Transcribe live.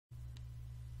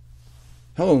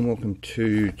Hello and welcome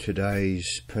to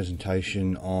today's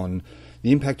presentation on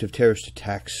the impact of terrorist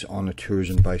attacks on a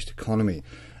tourism-based economy,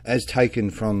 as taken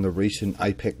from the recent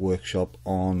APEC workshop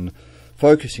on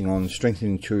focusing on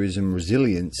strengthening tourism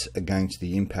resilience against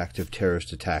the impact of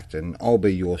terrorist attack. And I'll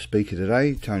be your speaker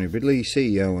today, Tony Ridley,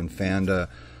 CEO and founder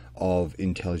of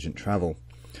Intelligent Travel.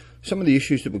 Some of the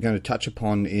issues that we're going to touch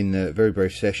upon in the very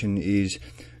brief session is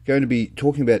going to be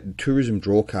talking about tourism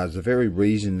drawcards, the very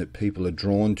reason that people are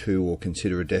drawn to or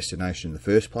consider a destination in the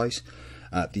first place,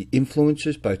 the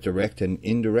influences, both direct and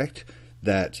indirect,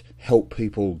 that help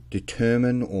people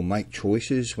determine or make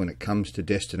choices when it comes to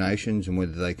destinations and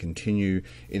whether they continue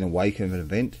in the wake of an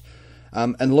event,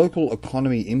 and local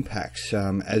economy impacts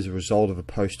as a result of a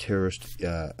post-terrorist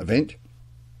event.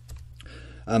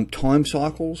 Time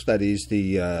cycles, that is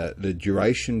the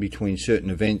duration between certain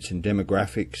events and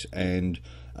demographics and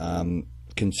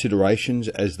considerations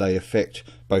as they affect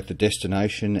both the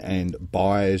destination and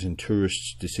buyers and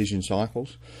tourists' decision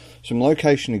cycles. Some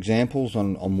location examples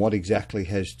on what exactly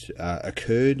has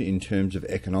occurred in terms of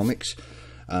economics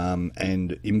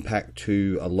and impact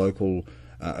to a local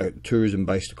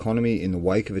tourism-based economy in the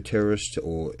wake of a terrorist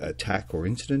or attack or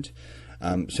incident.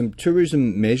 Some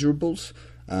tourism measurables.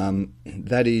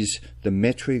 That is the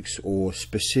metrics or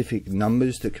specific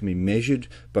numbers that can be measured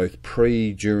both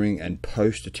pre, during and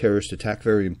post a terrorist attack,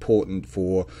 very important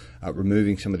for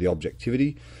removing some of the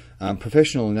objectivity.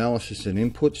 Professional analysis and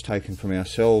inputs taken from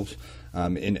ourselves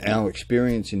in our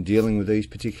experience in dealing with these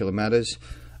particular matters,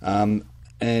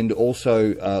 and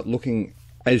also looking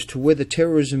as to whether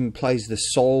terrorism plays the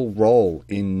sole role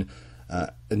in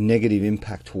a negative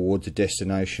impact towards a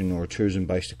destination or a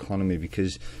tourism-based economy,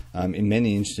 because in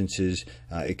many instances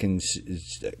it can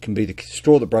be the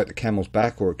straw that broke the camel's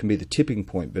back, or it can be the tipping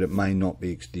point, but it may not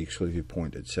be the exclusive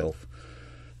point itself.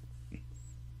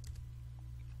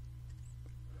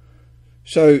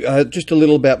 So just a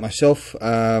little about myself.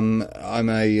 I'm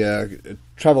a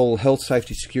travel, health,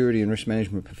 safety, security and risk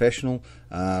management professional,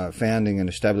 founding and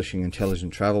establishing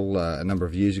Intelligent Travel a number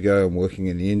of years ago, and working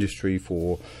in the industry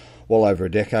for well over a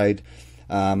decade.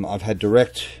 I've had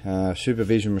direct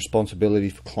supervision responsibility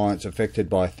for clients affected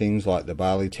by things like the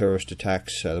Bali terrorist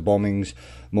attacks, the bombings,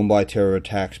 Mumbai terror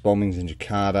attacks, bombings in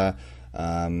Jakarta,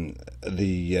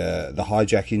 the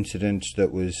hijack incident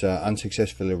that was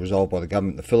unsuccessfully resolved by the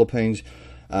government in the Philippines,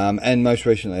 and most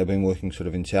recently I've been working sort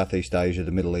of in Southeast Asia,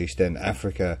 the Middle East and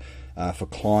Africa for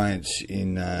clients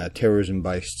in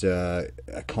terrorism-based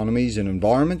economies and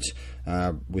environments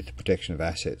with the protection of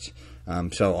assets.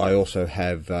 So I also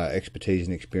have expertise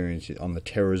and experience on the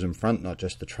terrorism front, not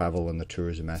just the travel and the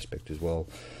tourism aspect as well.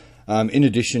 In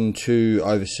addition to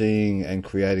overseeing and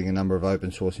creating a number of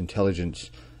open source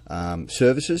intelligence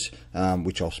services,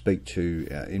 which I'll speak to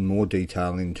in more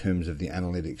detail in terms of the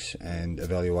analytics and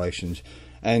evaluations,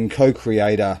 and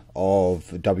co-creator of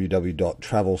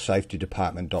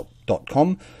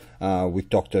www.travelsafetydepartment.com with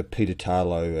Dr. Peter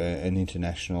Tarlow, an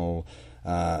international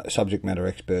subject matter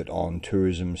expert on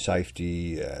tourism,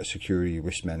 safety, security,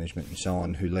 risk management and so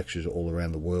on, who lectures all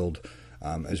around the world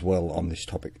as well on this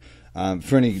topic.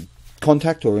 For any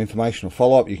contact or information or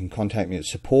follow-up, you can contact me at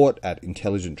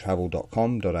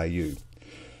support@intelligenttravel.com.au.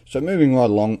 So moving right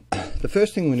along, the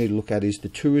first thing we need to look at is the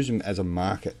tourism as a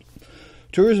market.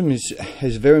 Tourism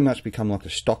has very much become like a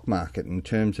stock market in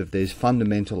terms of there's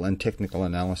fundamental and technical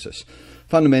analysis.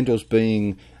 Fundamentals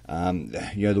being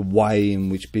the way in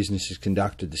which business is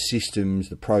conducted, the systems,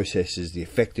 the processes, the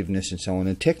effectiveness and so on,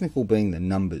 and technical being the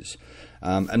numbers.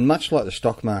 And much like the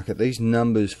stock market, these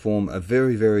numbers form a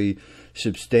very, very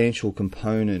substantial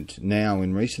component now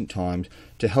in recent times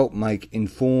to help make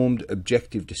informed,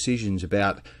 objective decisions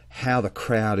about how the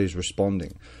crowd is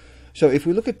responding. So if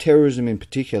we look at terrorism in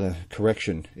particular,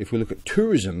 if we look at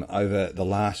tourism over the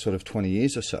last sort of 20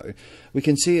 years or so, we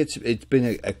can see it's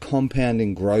been a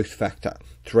compounding growth factor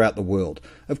throughout the world.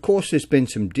 Of course, there's been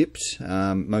some dips,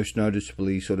 most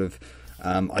noticeably sort of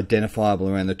identifiable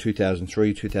around the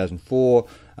 2003, 2004,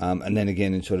 and then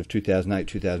again in sort of 2008,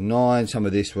 2009, some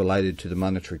of this related to the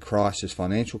monetary crisis,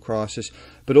 financial crisis.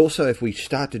 But also if we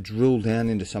start to drill down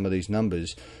into some of these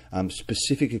numbers,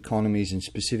 specific economies and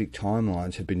specific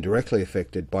timelines have been directly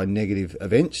affected by negative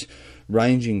events,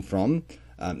 ranging from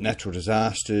natural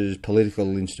disasters,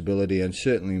 political instability, and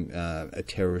certainly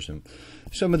terrorism.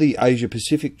 Some of the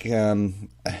Asia-Pacific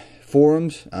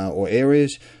forums or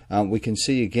areas, we can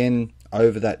see again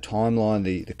over that timeline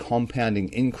the compounding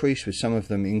increase, with some of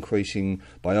them increasing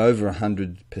by over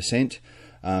 100%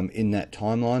 in that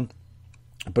timeline.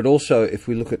 But also if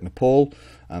we look at Nepal,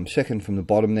 second from the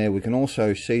bottom there, we can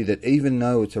also see that even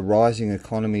though it's a rising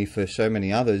economy for so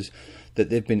many others, that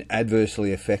they've been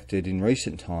adversely affected in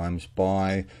recent times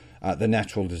by the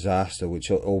natural disaster,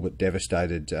 which all but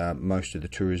devastated most of the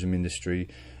tourism industry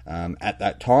at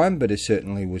that time, but it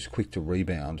certainly was quick to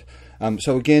rebound.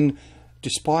 So again,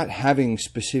 despite having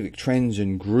specific trends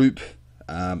and group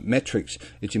metrics,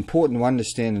 it's important to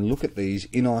understand and look at these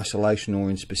in isolation or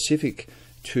in specific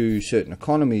to certain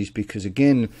economies, because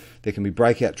again, there can be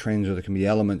breakout trends or there can be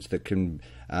elements that can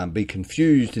be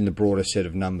confused in the broader set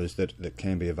of numbers that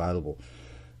can be available.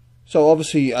 So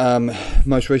obviously,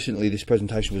 most recently this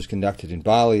presentation was conducted in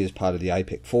Bali as part of the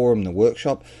APEC forum, the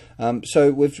workshop.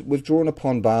 So we've drawn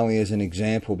upon Bali as an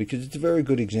example because it's a very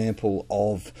good example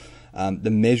of the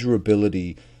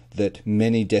measurability that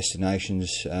many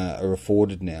destinations are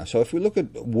afforded now. So if we look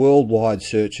at worldwide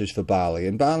searches for Bali,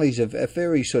 and Bali's a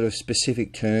very sort of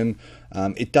specific term,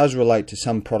 it does relate to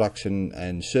some products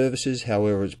and services,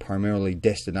 however it's primarily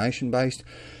destination based.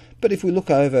 But if we look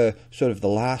over sort of the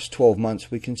last 12 months,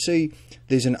 we can see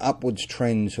there's an upwards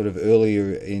trend sort of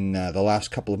earlier in the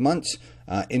last couple of months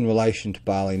in relation to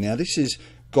Bali. Now this has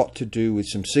got to do with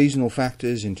some seasonal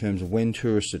factors in terms of when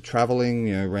tourists are travelling,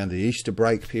 you know, around the Easter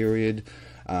break period,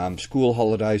 school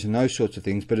holidays and those sorts of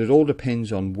things, but it all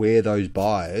depends on where those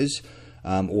buyers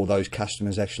or those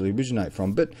customers actually originate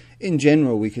from. But in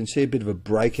general, we can see a bit of a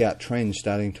breakout trend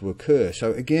starting to occur.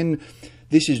 So again,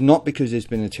 this is not because there's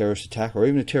been a terrorist attack or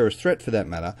even a terrorist threat for that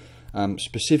matter,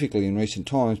 specifically in recent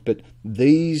times, but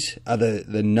these are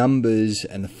the numbers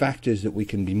and the factors that we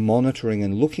can be monitoring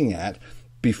and looking at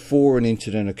before an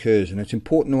incident occurs. And it's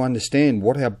important to understand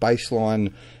what our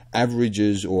baseline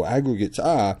averages or aggregates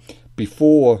are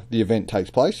before the event takes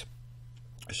place,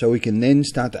 so we can then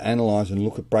start to analyse and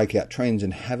look at breakout trends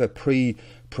and have a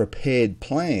pre-prepared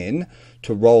plan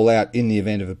to roll out in the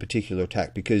event of a particular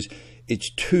attack, because it's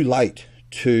too late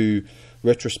to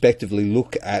retrospectively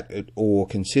look at it or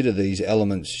consider these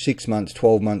elements 6 months,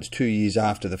 12 months, 2 years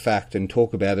after the fact and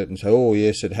talk about it and say, oh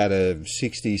yes, it had a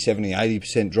 60, 70,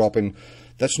 80% drop in.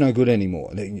 That's no good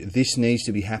anymore. This needs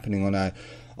to be happening on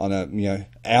a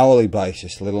hourly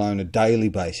basis, let alone a daily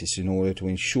basis, in order to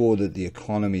ensure that the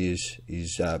economy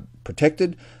is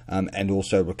protected and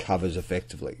also recovers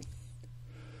effectively.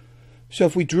 So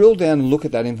if we drill down and look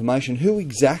at that information, who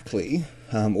exactly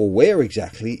or where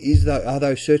exactly are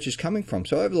those searches coming from?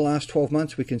 So over the last 12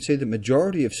 months, we can see the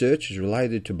majority of searches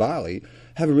related to Bali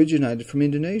have originated from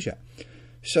Indonesia.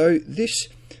 So this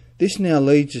now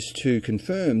leads us to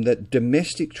confirm that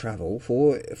domestic travel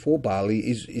for Bali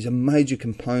is a major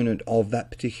component of that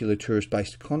particular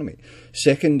tourist-based economy.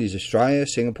 Second is Australia,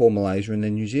 Singapore, Malaysia, and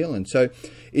then New Zealand. So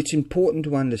it's important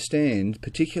to understand,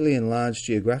 particularly in large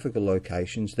geographical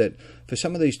locations, that for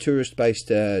some of these tourist-based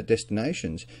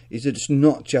destinations, is that it's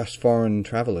not just foreign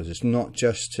travellers, it's not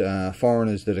just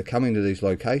foreigners that are coming to these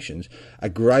locations. A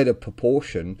greater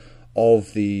proportion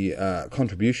of the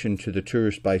contribution to the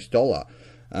tourist-based dollar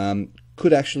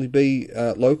could actually be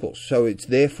locals. So it's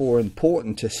therefore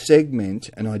important to segment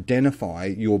and identify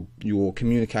your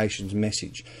communications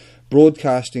message.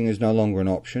 Broadcasting is no longer an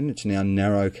option, it's now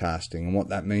narrowcasting, and what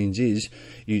that means is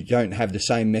you don't have the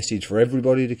same message for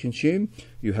everybody to consume.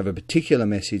 You have a particular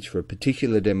message for a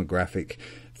particular demographic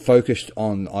focused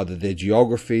on either their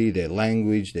geography, their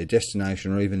language, their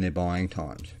destination, or even their buying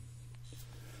times.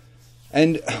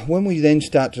 And when we then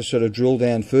start to sort of drill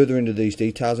down further into these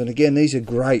details, and again, these are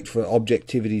great for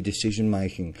objectivity decision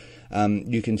making.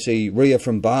 You can see Ria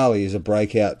from Bali is a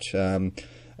breakout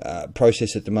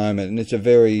process at the moment, and it's a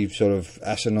very sort of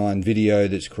asinine video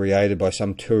that's created by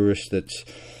some tourist that's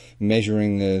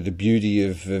measuring the beauty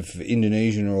of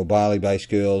Indonesian or Bali-based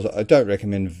girls. I don't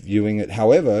recommend viewing it.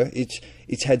 However,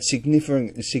 it's had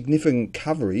significant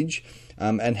coverage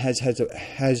and has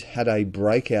had a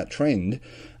breakout trend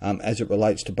as it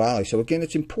relates to Bali. So again,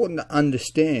 it's important to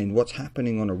understand what's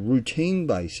happening on a routine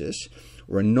basis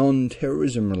or a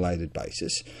non-terrorism related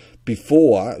basis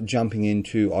before jumping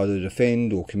into either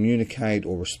defend or communicate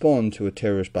or respond to a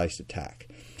terrorist-based attack.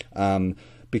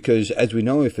 Because as we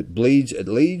know, if it bleeds, it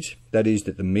leads. That is,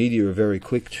 that the media are very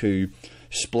quick to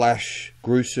splash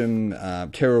gruesome,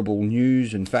 terrible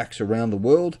news and facts around the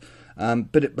world.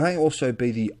 But it may also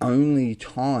be the only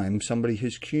time somebody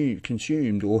has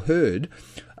consumed or heard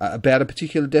about a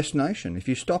particular destination. If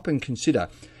you stop and consider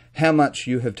how much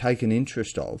you have taken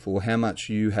interest of or how much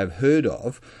you have heard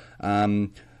of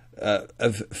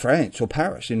France or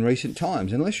Paris in recent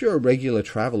times, unless you're a regular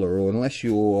traveller or unless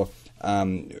you're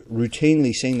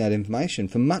routinely seeing that information,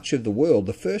 for much of the world,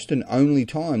 the first and only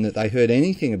time that they heard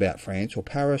anything about France or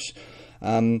Paris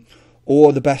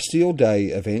or the Bastille Day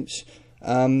events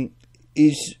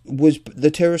was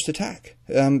the terrorist attack.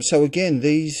 So again,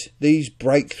 these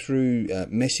breakthrough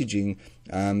messaging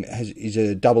is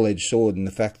a double-edged sword in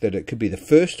the fact that it could be the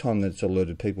first time that it's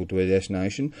alerted people to a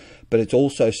destination, but it's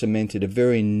also cemented a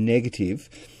very negative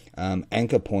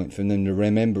anchor point for them to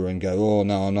remember and go, oh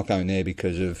no, I'm not going there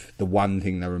because of the one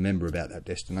thing they remember about that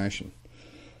destination.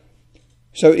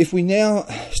 So if we now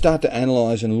start to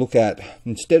analyse and look at,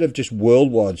 instead of just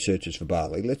worldwide searches for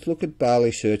barley, let's look at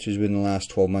barley searches within the last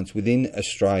 12 months within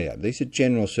Australia. These are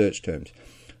general search terms.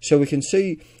 So we can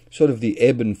see sort of the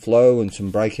ebb and flow and some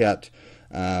breakout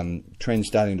trends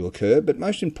starting to occur, but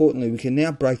most importantly we can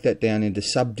now break that down into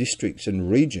sub-districts and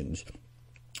regions.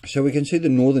 So we can see the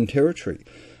Northern Territory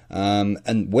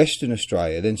and Western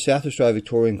Australia, then South Australia,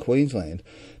 Victoria and Queensland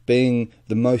being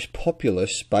the most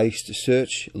populous-based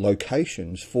search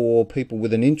locations for people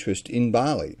with an interest in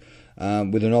barley,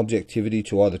 with an objectivity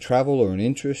to either travel or an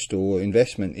interest or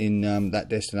investment in that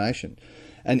destination.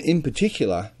 And in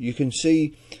particular, you can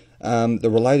see the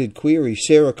related query,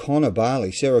 Sarah Connor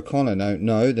barley. Sarah Connor,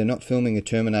 no, they're not filming a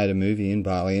Terminator movie in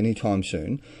barley anytime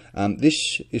soon.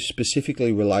 This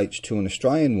specifically relates to an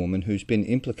Australian woman who's been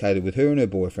implicated with her and her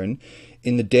boyfriend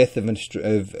in the death of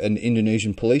an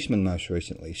Indonesian policeman most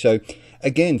recently. So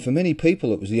again, for many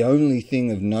people it was the only thing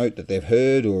of note that they've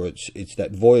heard, or it's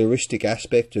that voyeuristic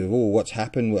aspect of, oh, what's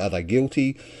happened, are they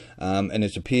guilty? And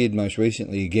it's appeared most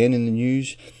recently again in the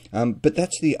news. But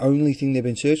that's the only thing they've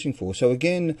been searching for. So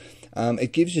again,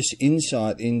 it gives us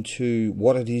insight into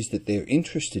what it is that they're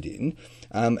interested in.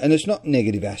 And it's not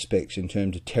negative aspects in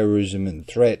terms of terrorism and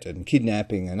threat and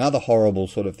kidnapping and other horrible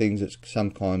sort of things that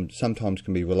sometimes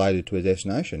can be related to a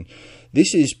destination.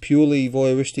 This is purely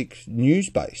voyeuristic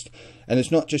news-based. And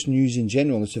it's not just news in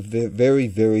general, it's a very,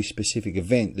 very specific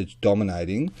event that's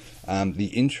dominating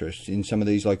the interest in some of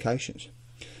these locations.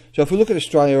 So if we look at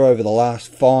Australia over the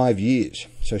last 5 years,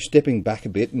 so stepping back a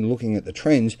bit and looking at the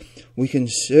trends, we can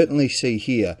certainly see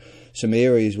here some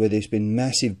areas where there's been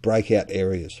massive breakout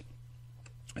areas.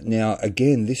 Now,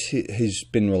 again, this has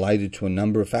been related to a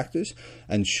number of factors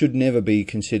and should never be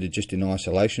considered just in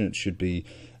isolation. It should be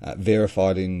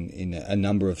verified in a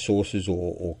number of sources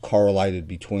or correlated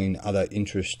between other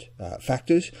interest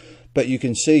factors. But you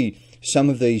can see some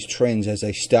of these trends as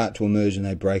they start to emerge and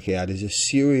they break out is a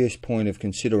serious point of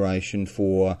consideration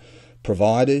for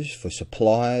providers, for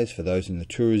suppliers, for those in the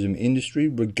tourism industry,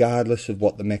 regardless of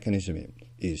what the mechanism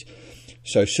is.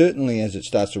 So certainly as it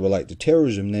starts to relate to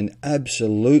terrorism, then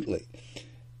absolutely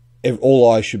all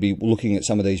eyes should be looking at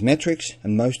some of these metrics,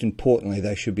 and most importantly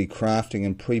they should be crafting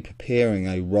and pre-preparing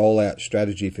a rollout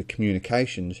strategy for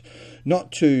communications,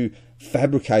 not to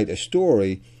fabricate a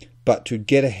story, but to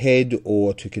get ahead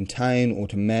or to contain or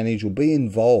to manage or be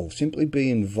involved, simply be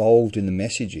involved in the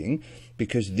messaging,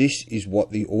 because this is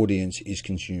what the audience is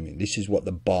consuming. This is what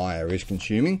the buyer is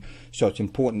consuming. So it's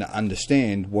important to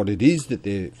understand what it is that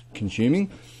they're consuming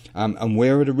and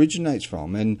where it originates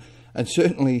from, and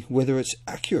certainly whether it's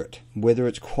accurate, whether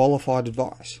it's qualified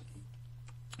advice.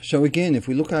 So again, if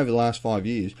we look over the last 5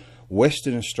 years,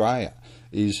 Western Australia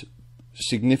is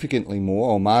significantly more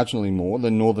or marginally more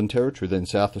than Northern Territory, than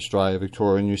South Australia,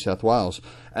 Victoria and New South Wales.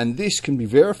 And this can be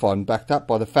verified and backed up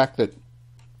by the fact that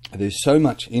there's so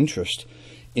much interest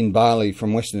in barley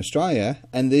from Western Australia,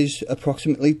 and there's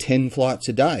approximately 10 flights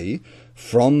a day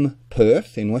from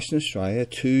Perth in Western Australia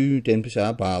to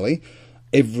Denpasar barley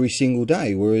every single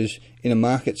day, whereas in a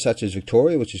market such as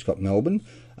Victoria, which has got Melbourne,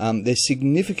 there's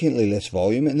significantly less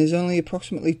volume and there's only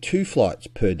approximately 2 flights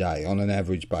per day on an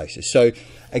average basis. So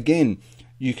again,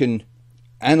 you can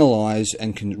analyse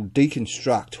and can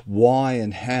deconstruct why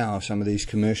and how some of these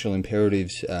commercial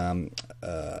imperatives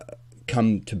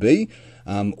come to be,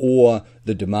 or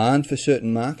the demand for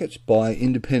certain markets, by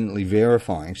independently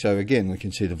verifying. So again, we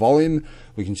can see the volume,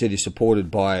 we can see this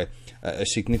supported by a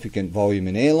significant volume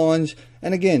in airlines,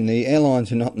 and again, the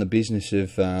airlines are not in the business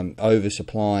of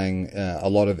oversupplying a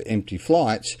lot of empty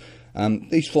flights.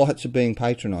 These flights are being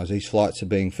patronised, these flights are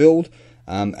being filled,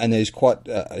 and there's quite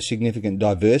a significant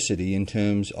diversity in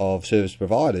terms of service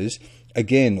providers,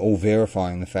 again, all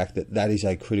verifying the fact that that is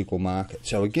a critical market.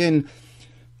 So again,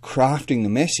 crafting the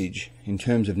message in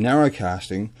terms of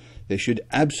narrowcasting, there should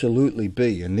absolutely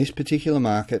be, in this particular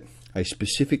market, a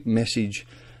specific message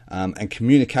and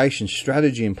communication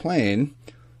strategy and plan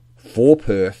for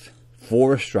Perth,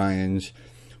 for Australians,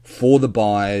 for the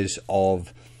buyers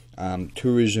of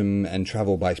tourism and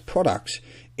travel-based products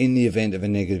in the event of a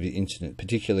negative incident,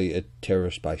 particularly a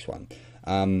terrorist-based one.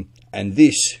 And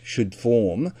this should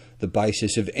form the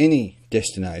basis of any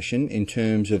destination in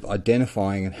terms of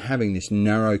identifying and having this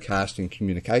narrow casting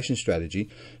communication strategy,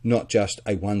 not just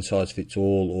a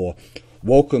one-size-fits-all, or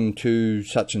welcome to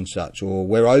such and such, or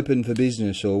we're open for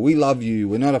business, or we love you,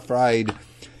 we're not afraid.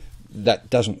 that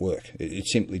doesn't work. It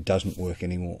simply doesn't work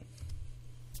anymore.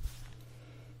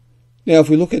 Now, if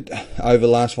we look at over the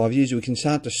last 5 years, we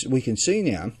can see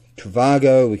now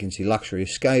Trivago, we can see luxury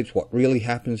escapes, what really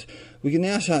happens. We can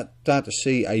now start to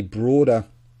see a broader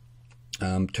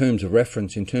terms of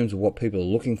reference in terms of what people are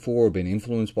looking for or being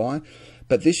influenced by.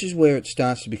 But this is where it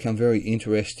starts to become very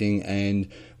interesting and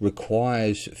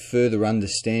requires further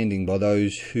understanding by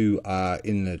those who are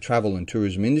in the travel and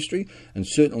tourism industry, and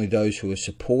certainly those who are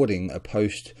supporting a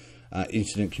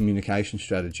post-incident communication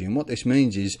strategy. And what this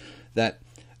means is that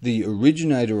the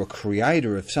originator or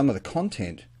creator of some of the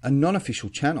content are non-official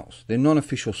channels. They're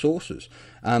non-official sources.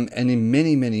 And in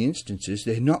many, many instances,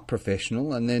 they're not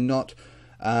professional, and they're not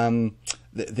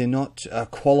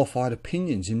qualified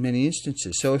opinions in many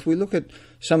instances. So if we look at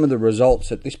some of the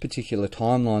results at this particular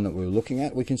timeline that we're looking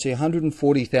at, we can see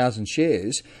 140,000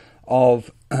 shares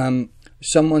of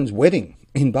someone's wedding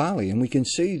in Bali, and we can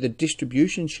see the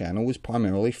distribution channel was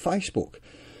primarily Facebook.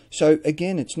 So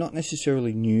again, it's not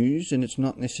necessarily news, and it's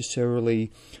not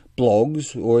necessarily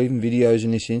blogs or even videos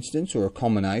in this instance, or a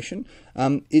combination.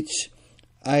 It's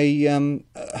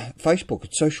Facebook,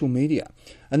 it's social media.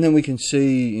 And then we can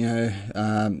see,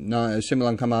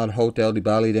 similang kamar hotel di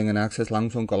Bali dengan akses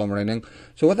langsung kolam renang.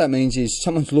 So what that means is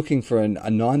someone's looking for a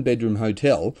 9-bedroom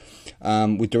hotel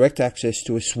with direct access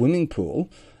to a swimming pool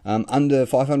under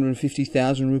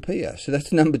 550,000 rupiah. So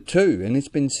that's number 2, and it's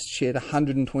been shared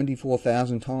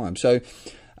 124,000 times. So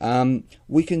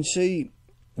we can see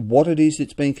what it is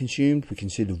that's being consumed, we can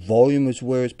see the volume as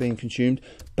where it's being consumed,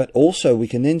 but also we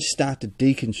can then start to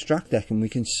deconstruct that, and we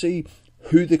can see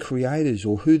who the creators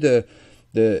or who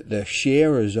the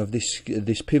sharers of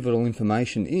this pivotal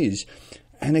information is.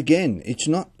 And again, it's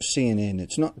not CNN,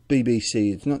 it's not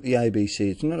BBC, it's not the ABC,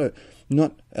 it's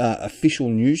not official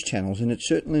news channels, and it's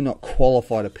certainly not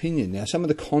qualified opinion. Now, some of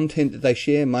the content that they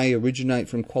share may originate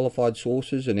from qualified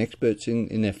sources and experts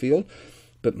in their field,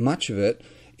 but much of it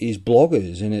is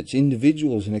bloggers, and it's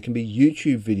individuals, and it can be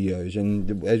YouTube videos.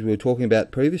 And as we were talking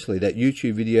about previously, that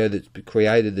YouTube video that's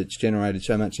created, that's generated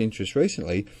so much interest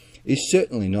recently, is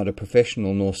certainly not a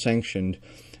professional nor sanctioned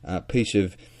piece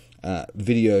of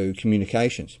video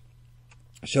communications.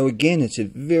 So again, it's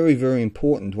very, very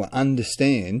important to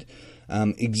understand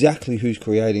exactly who's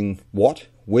creating what,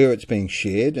 where it's being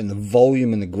shared, and the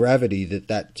volume and the gravity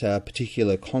that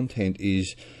particular content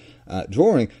is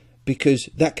drawing, because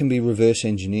that can be reverse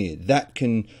engineered. That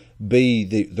can be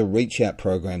the reach out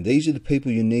program. These are the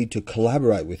people you need to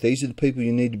collaborate with. These are the people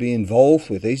you need to be involved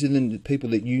with. These are the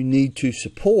people that you need to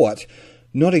support,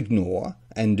 not ignore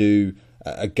and do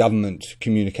a government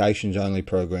communications only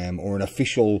program or an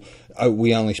official,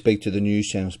 we only speak to the news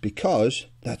channels, because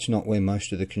that's not where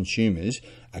most of the consumers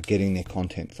are getting their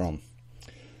content from.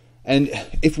 And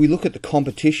if we look at the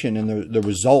competition and the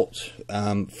results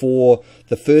for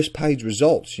the first page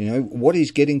results, what is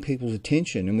getting people's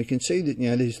attention? And we can see that,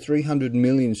 there's 300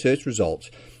 million search results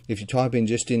if you type in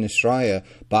just in Australia,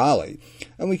 Bali,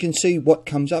 and we can see what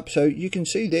comes up. So you can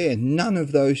see there, none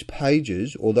of those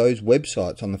pages or those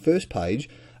websites on the first page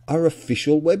are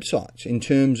official websites in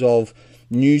terms of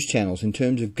news channels, in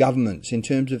terms of governments, in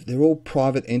terms of, they're all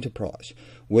private enterprise,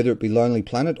 whether it be Lonely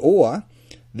Planet or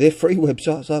they're free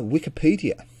websites like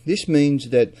Wikipedia. This means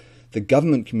that the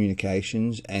government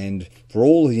communications, and for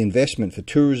all of the investment for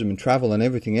tourism and travel and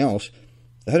everything else,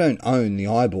 they don't own the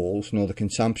eyeballs nor the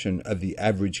consumption of the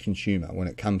average consumer when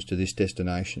it comes to this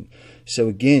destination. So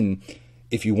again,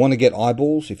 if you want to get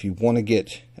eyeballs, if you want to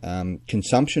get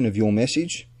consumption of your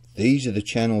message, these are the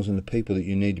channels and the people that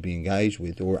you need to be engaged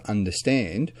with, or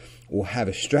understand, or have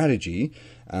a strategy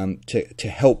to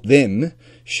help them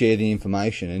share the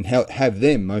information, and have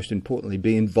them, most importantly,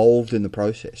 be involved in the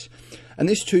process. And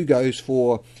this too goes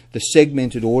for the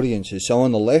segmented audiences. So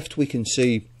on the left, we can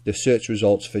see the search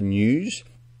results for news,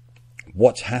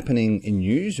 what's happening in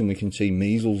news, and we can see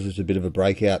measles is a bit of a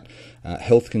breakout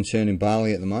health concern in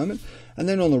Bali at the moment. And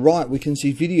then on the right, we can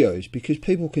see videos, because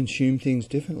people consume things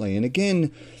differently. And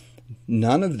again,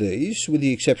 none of these, with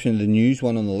the exception of the news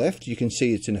one on the left, you can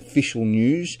see it's an official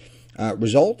news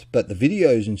result, but the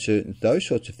videos and certain those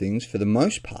sorts of things, for the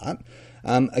most part,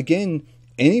 again,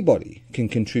 anybody can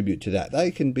contribute to that.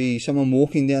 They can be someone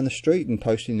walking down the street and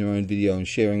posting their own video and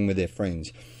sharing with their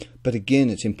friends. But again,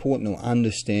 it's important to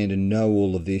understand and know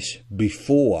all of this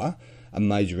before a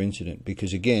major incident,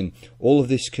 because again, all of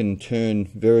this can turn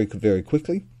very, very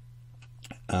quickly.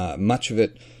 Much of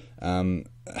it,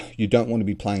 you don't want to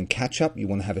be playing catch up. You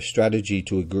want to have a strategy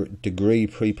to a degree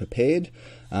pre-prepared,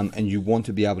 and you want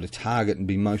to be able to target and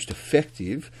be most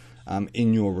effective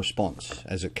in your response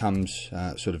as it comes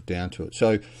sort of down to it.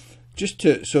 So just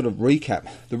to sort of recap,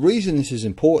 the reason this is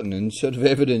important and sort of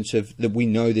evidence of that we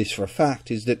know this for a fact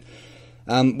is that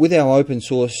with our open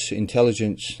source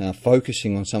intelligence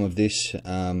focusing on some of this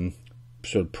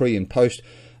sort of pre and post,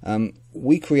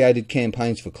 we created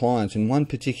campaigns for clients, and one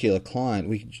particular client,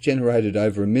 we generated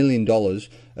over $1 million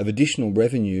of additional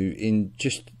revenue in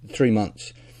just 3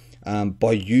 months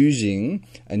by using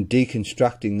and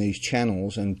deconstructing these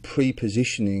channels and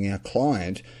pre-positioning our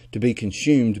client to be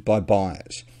consumed by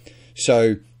buyers.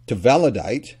 So to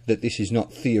validate that this is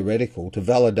not theoretical, to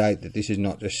validate that this is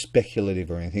not just speculative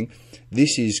or anything,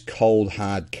 this is cold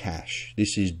hard cash.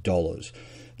 This is dollars.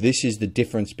 This is the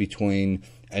difference between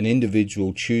an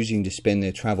individual choosing to spend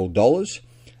their travel dollars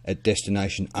at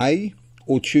destination A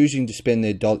or choosing to spend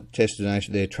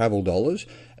their travel dollars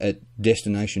at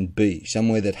destination B,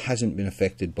 somewhere that hasn't been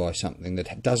affected by something,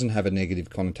 that doesn't have a negative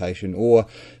connotation, or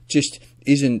just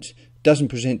doesn't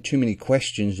present too many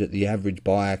questions that the average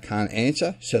buyer can't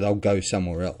answer, so they'll go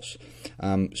somewhere else.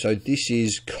 So this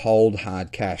is cold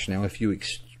hard cash. Now, if you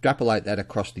extrapolate that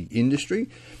across the industry,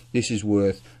 this is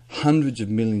worth hundreds of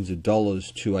millions of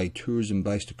dollars to a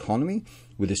tourism-based economy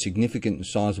with a significant and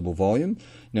sizable volume.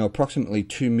 Now, approximately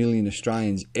 2 million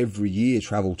Australians every year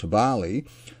travel to Bali,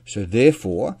 so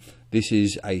therefore this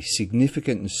is a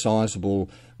significant and sizable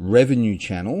revenue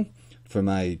channel from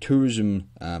a tourism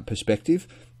perspective,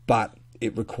 but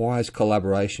it requires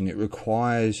collaboration, it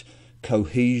requires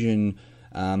cohesion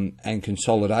and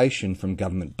consolidation from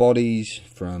government bodies,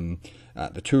 from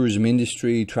the tourism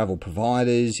industry, travel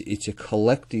providers. It's a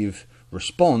collective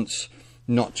response,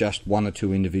 not just one or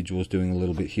two individuals doing a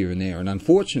little bit here and there. And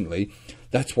unfortunately,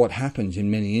 that's what happens in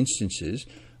many instances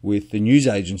with the news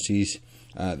agencies,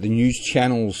 the news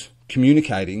channels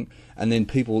communicating, and then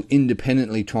people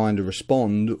independently trying to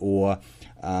respond or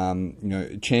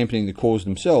championing the cause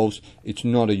themselves. It's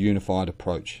not a unified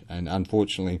approach, and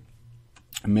unfortunately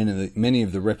many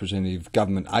of the representative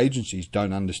government agencies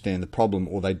don't understand the problem,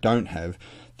 or they don't have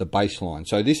the baseline.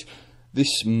 So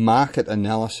this market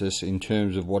analysis in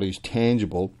terms of what is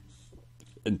tangible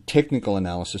and technical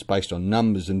analysis based on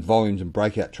numbers and volumes and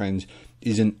breakout trends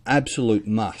is an absolute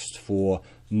must for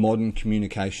modern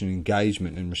communication,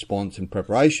 engagement and response and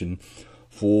preparation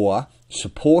for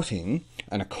supporting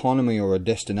an economy or a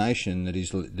destination that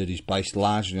is based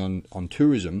largely on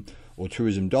tourism or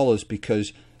tourism dollars,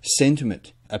 because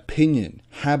sentiment, opinion,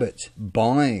 habits,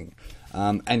 buying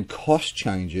and cost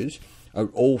changes are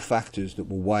all factors that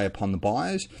will weigh upon the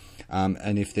buyers.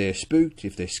 And if they're spooked,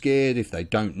 if they're scared, if they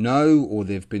don't know, or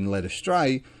they've been led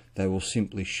astray, they will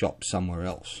simply shop somewhere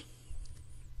else.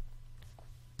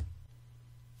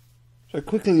 So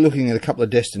quickly looking at a couple of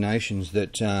destinations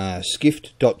that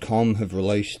Skift.com have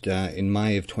released in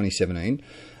May of 2017.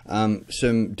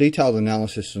 Some detailed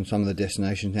analysis on some of the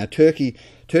destinations. Now, Turkey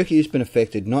has been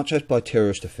affected not just by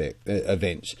terrorist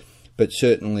events, but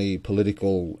certainly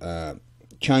political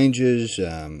changes,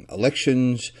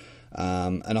 elections,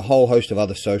 and a whole host of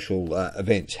other social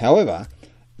events. However,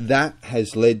 that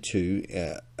has led to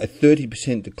a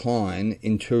 30% decline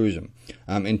in tourism,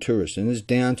 in tourists, and it's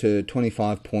down to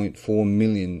 25.4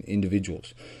 million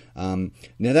individuals. Now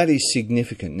that is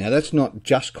significant. Now that's not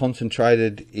just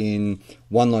concentrated in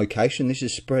one location. This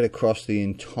is spread across the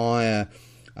entire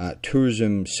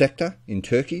tourism sector in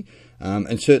Turkey,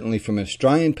 and certainly from an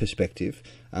Australian perspective,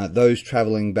 those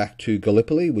travelling back to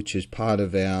Gallipoli, which is part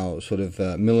of our sort of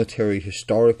military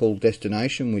historical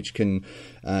destination, which can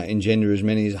engender as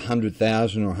many as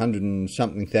 100,000 or 100 and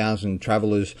something thousand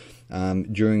travellers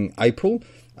during April,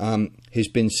 has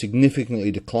been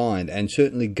significantly declined, and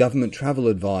certainly government travel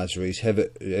advisories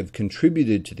have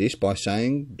contributed to this by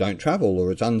saying don't travel,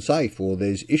 or it's unsafe, or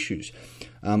there's issues,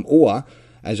 or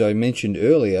as I mentioned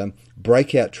earlier,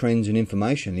 breakout trends and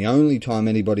information. The only time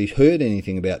anybody's heard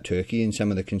anything about Turkey in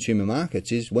some of the consumer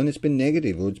markets is when it's been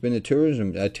negative, or it's been a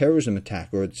terrorism attack,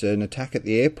 or it's an attack at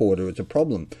the airport, or it's a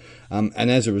problem, and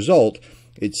as a result,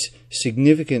 it's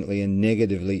significantly and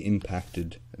negatively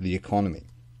impacted the economy.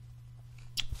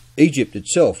 Egypt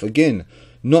itself, again,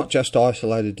 not just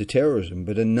isolated to terrorism,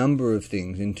 but a number of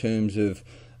things in terms of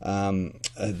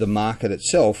the market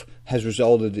itself has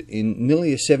resulted in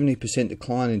nearly a 70%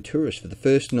 decline in tourists for the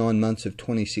first 9 months of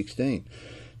 2016.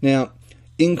 Now,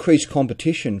 increased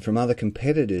competition from other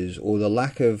competitors, or the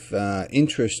lack of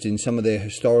interest in some of their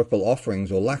historical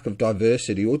offerings, or lack of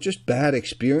diversity, or just bad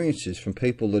experiences from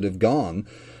people that have gone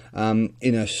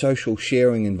in a social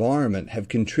sharing environment, have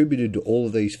contributed to all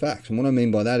of these facts. And what I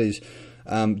mean by that is,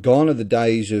 gone are the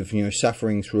days of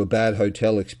suffering through a bad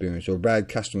hotel experience, or a bad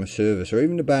customer service, or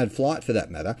even a bad flight for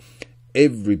that matter.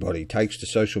 everybody takes to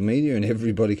social media and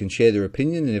everybody can share their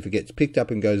opinion, and if it gets picked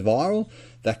up and goes viral,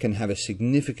 that can have a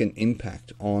significant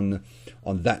impact on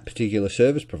that particular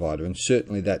service provider, and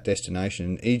certainly that destination.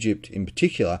 And Egypt in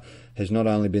particular has not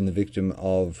only been the victim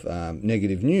of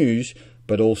negative news,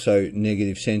 but also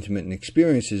negative sentiment and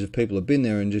experiences of people who have been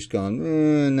there and just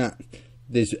gone, nah,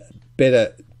 there's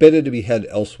better to be had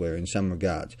elsewhere in some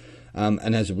regards.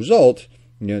 And as a result,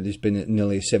 there's been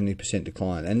nearly a 70%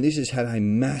 decline. And this has had a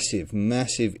massive,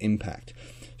 massive impact.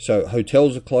 So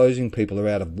hotels are closing, people are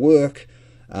out of work,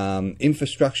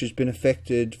 infrastructure's been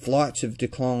affected, flights have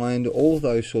declined, all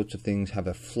those sorts of things have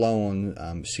a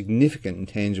flow-on, significant and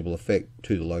tangible effect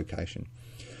to the location.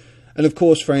 And of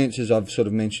course, France, as I've sort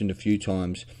of mentioned a few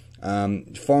times,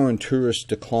 foreign tourists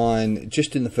decline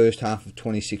just in the first half of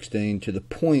 2016 to the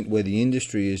point where the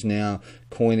industry is now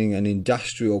coining an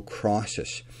industrial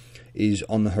crisis is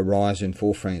on the horizon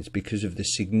for France because of the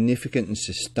significant and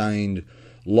sustained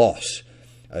loss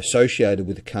associated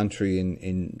with the country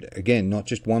in again, not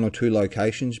just one or two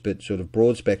locations, but sort of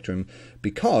broad spectrum,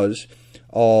 because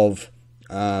of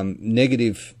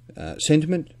negative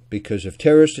sentiment, because of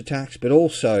terrorist attacks, but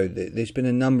also there's been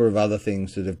a number of other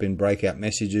things that have been breakout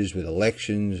messages with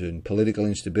elections and political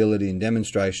instability and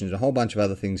demonstrations, a whole bunch of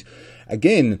other things.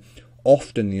 Again,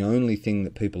 often the only thing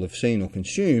that people have seen or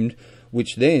consumed,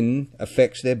 which then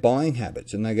affects their buying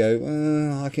habits, and they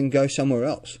go, I can go somewhere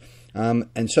else.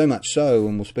 And so much so,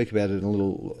 and we'll speak about it in a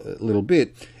little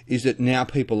bit, is that now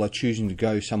people are choosing to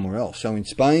go somewhere else. So in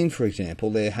Spain, for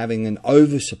example, they're having an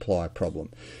oversupply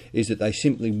problem, is that they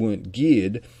simply weren't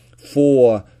geared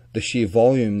for the sheer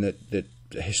volume that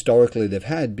historically they've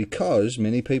had, because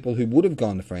many people who would have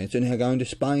gone to France are now going to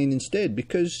Spain instead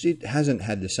because it hasn't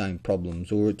had the same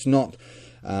problems, or it's not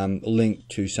linked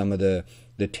to some of the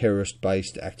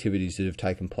terrorist-based activities that have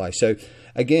taken place. So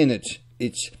again, it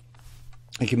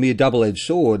can be a double-edged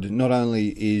sword. Not only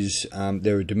is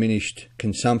there a diminished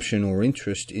consumption or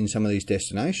interest in some of these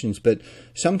destinations, but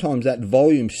sometimes that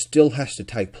volume still has to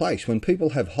take place. When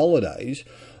people have holidays,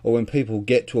 or when people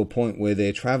get to a point where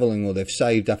they're travelling or they've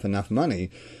saved up enough money,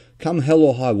 come hell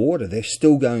or high water, they're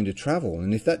still going to travel.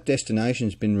 And if that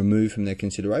destination's been removed from their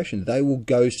consideration, they will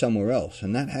go somewhere else.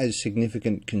 And that has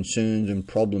significant concerns and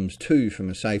problems too from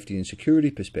a safety and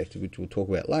security perspective, which we'll talk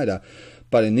about later.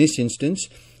 But in this instance,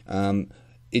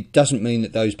 it doesn't mean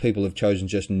that those people have chosen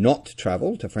just not to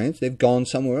travel to France. They've gone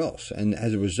somewhere else. And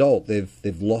as a result,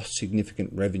 they've lost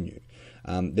significant revenue.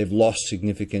 They've lost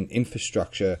significant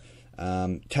infrastructure,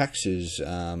 taxes,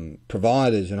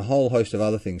 providers, and a whole host of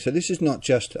other things. So this is not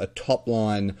just a top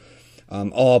line,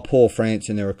 poor France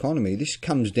and their economy. This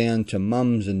comes down to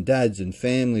mums and dads and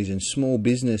families and small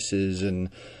businesses and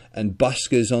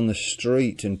buskers on the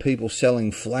street and people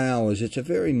selling flowers. It's a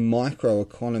very micro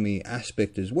economy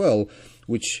aspect as well,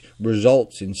 which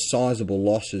results in sizable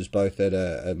losses both at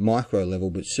a micro level,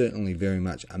 but certainly very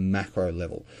much a macro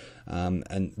level.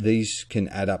 And these can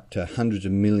add up to hundreds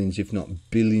of millions, if not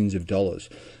billions of dollars.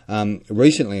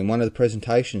 Recently, in one of the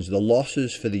presentations, the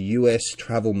losses for the US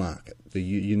travel market, the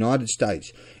United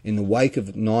States, in the wake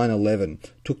of 9/11,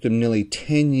 took them nearly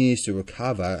 10 years to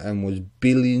recover and was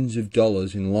billions of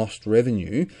dollars in lost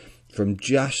revenue from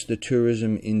just the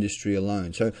tourism industry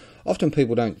alone. So often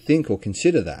people don't think or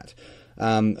consider that.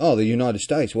 The United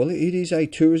States, well, it is a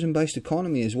tourism-based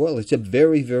economy as well. It's a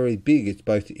very, very big, it's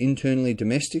both internally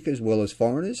domestic as well as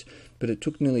foreigners, but it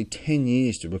took nearly 10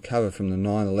 years to recover from the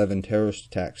 9/11 terrorist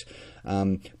attacks.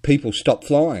 People stopped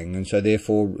flying, and so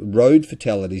therefore road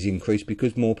fatalities increased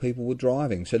because more people were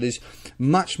driving. So there's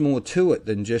much more to it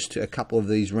than just a couple of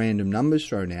these random numbers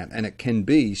thrown out, and it can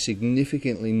be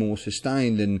significantly more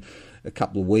sustained than a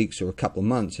couple of weeks or a couple of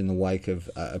months in the wake of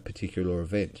a particular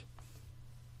event.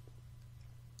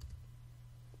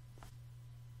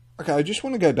 Okay, I just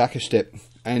want to go back a step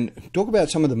and talk about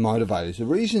some of the motivators, the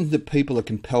reasons that people are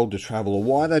compelled to travel, or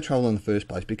why they travel in the first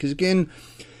place. Because again,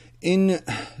 in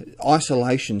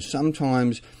isolation,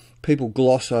 sometimes people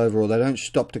gloss over, or they don't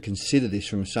stop to consider this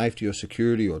from a safety or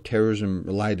security or terrorism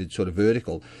related sort of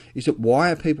vertical, is that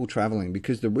why are people traveling?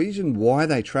 Because the reason why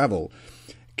they travel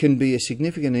can be a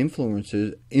significant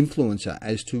influencer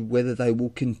as to whether they will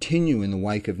continue in the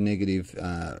wake of negative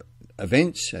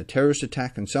events, a terrorist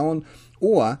attack and so on,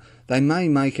 or they may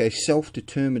make a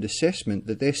self-determined assessment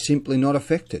that they're simply not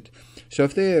affected. So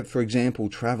if they're, for example,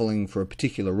 travelling for a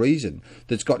particular reason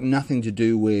that's got nothing to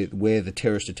do with where the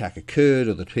terrorist attack occurred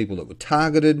or the people that were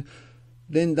targeted,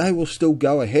 then they will still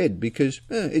go ahead because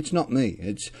it's not me.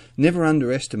 It's never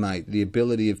underestimate the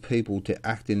ability of people to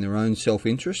act in their own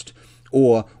self-interest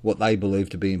or what they believe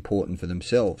to be important for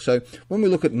themselves. So when we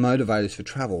look at motivators for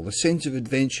travel, the sense of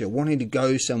adventure, wanting to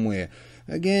go somewhere,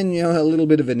 again, a little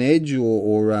bit of an edge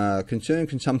or concern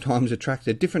can sometimes attract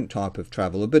a different type of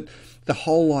traveller. But the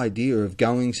whole idea of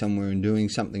going somewhere and doing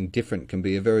something different can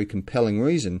be a very compelling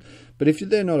reason. But if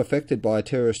they're not affected by a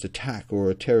terrorist attack or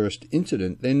a terrorist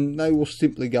incident, then they will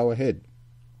simply go ahead.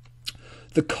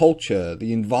 The culture,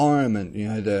 the environment,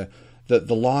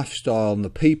 the lifestyle and the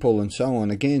people and so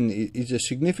on, again, is a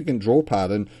significant draw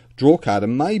card,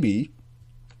 and maybe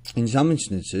in some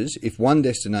instances, if one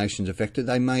destination is affected,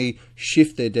 they may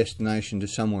shift their destination to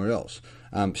somewhere else,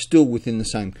 still within the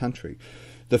same country.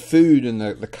 The food and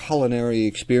the culinary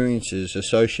experiences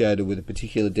associated with a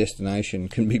particular destination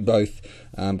can be both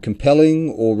compelling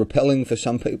or repelling for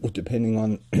some people, depending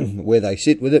on where they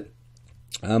sit with it.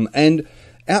 And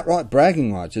outright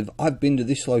bragging rights of, I've been to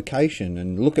this location,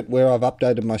 and look at where I've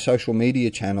updated my social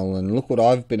media channel, and look what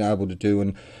I've been able to do,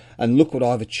 and look what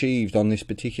I've achieved on this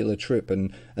particular trip.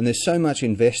 And there's so much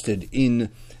invested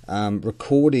in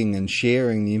recording and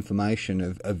sharing the information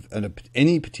of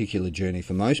any particular journey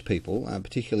for most people,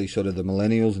 particularly sort of the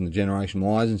millennials and the Generation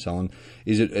Ys and so on,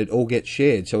 is it all gets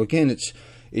shared. So again, it's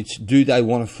do they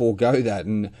want to forego that,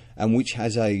 and which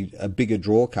has a bigger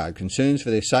draw card, concerns for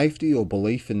their safety or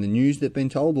belief in the news they've been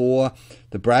told, or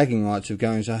the bragging rights of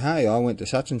going, so hey, I went to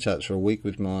such and such for a week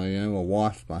with my a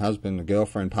wife, my husband, a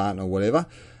girlfriend, partner, whatever,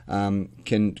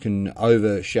 can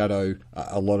overshadow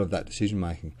a lot of that decision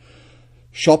making.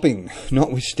 Shopping,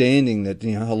 notwithstanding that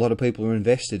a lot of people are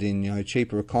invested in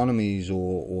cheaper economies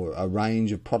or a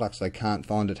range of products they can't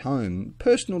find at home.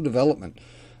 Personal development,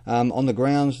 on the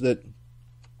grounds that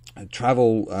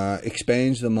travel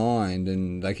expands the mind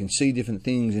and they can see different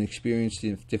things and experience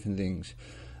different things.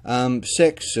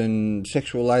 Sex and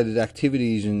sex-related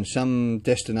activities, and some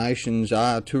destinations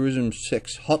are tourism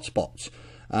sex hotspots.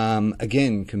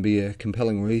 Again, can be a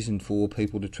compelling reason for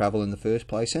people to travel in the first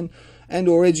place, and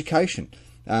or education.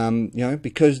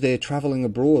 Because they're travelling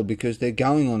abroad, because they're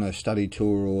going on a study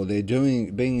tour, or they're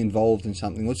being involved in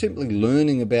something, or simply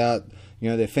learning about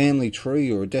their family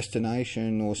tree or a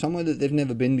destination or somewhere that they've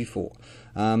never been before.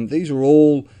 These are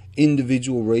all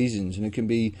individual reasons, and it can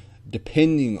be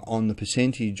depending on the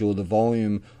percentage or the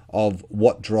volume of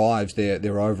what drives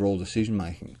their overall decision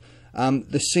making.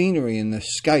 The scenery and the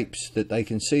scapes that they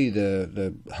can see,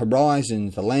 the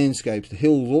horizons, the landscapes, the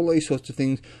hills, all these sorts of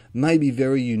things may be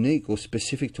very unique or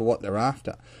specific to what they're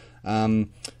after.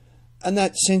 And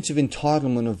that sense of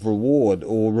entitlement of reward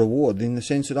in the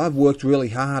sense that I've worked really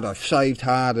hard, I've saved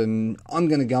hard, and I'm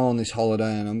going to go on this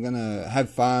holiday and I'm going to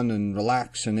have fun and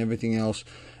relax and everything else.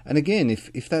 And again,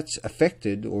 if that's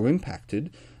affected or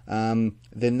impacted,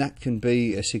 then that can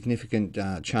be a significant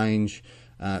change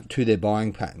to their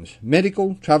buying patterns.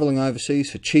 Medical, travelling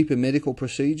overseas for cheaper medical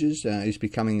procedures is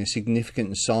becoming a significant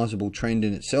and sizable trend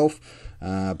in itself,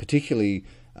 particularly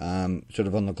sort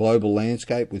of on the global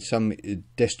landscape, with some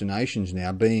destinations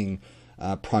now being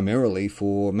primarily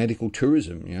for medical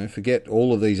tourism. Forget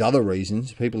all of these other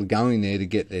reasons. People are going there to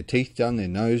get their teeth done, their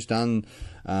nose done,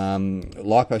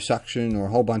 liposuction, or a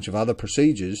whole bunch of other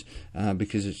procedures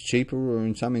because it's cheaper, or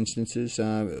in some instances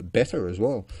better as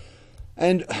well.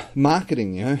 And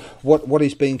marketing, what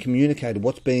is being communicated,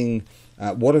 what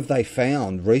have they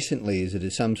found recently? Is it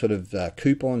some sort of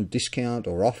coupon, discount,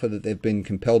 or offer that they've been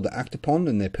compelled to act upon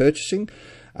and they're purchasing,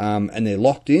 and they're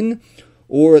locked in?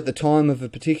 Or at the time of a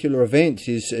particular event,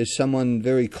 is someone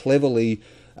very cleverly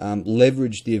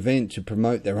leveraged the event to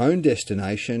promote their own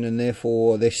destination, and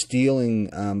therefore they're stealing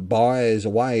buyers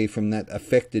away from that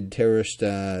affected terrorist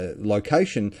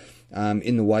location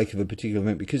in the wake of a particular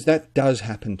event? Because that does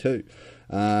happen too.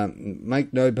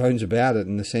 Make no bones about it,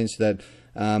 in the sense that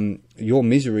your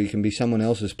misery can be someone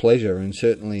else's pleasure, and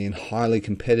certainly in highly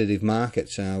competitive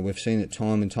markets, we've seen it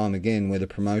time and time again, where the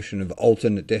promotion of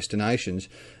alternate destinations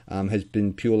has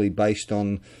been purely based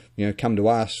on, come to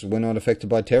us, we're not affected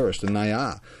by terrorists, and they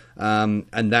are.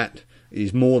 And that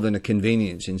is more than a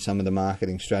convenience in some of the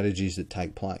marketing strategies that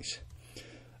take place.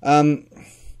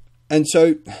 And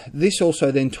so this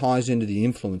also then ties into the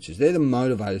influences. They're the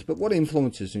motivators, but what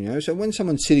influences them? So when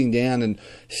someone's sitting down and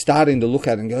starting to look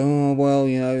at it and go, oh, well,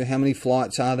 how many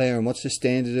flights are there, and what's the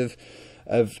standard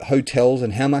of hotels,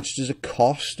 and how much does it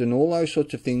cost, and all those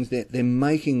sorts of things, they're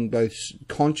making both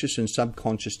conscious and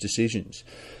subconscious decisions.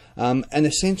 And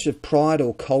a sense of pride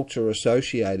or culture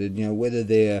associated, whether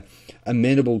they're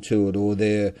amenable to it or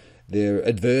they're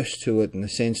adverse to it, in the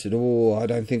sense that, I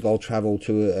don't think I'll travel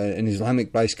to an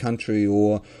Islamic-based country,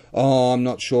 or, I'm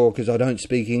not sure because I don't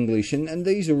speak English. And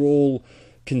these are all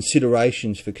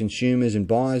considerations for consumers and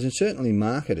buyers, and certainly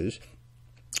marketers,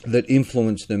 that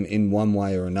influence them in one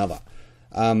way or another.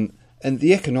 And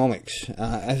the economics,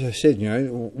 as I said,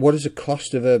 what is the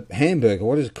cost of a hamburger?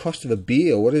 What is the cost of a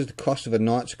beer? What is the cost of a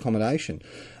night's accommodation?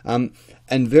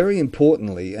 And very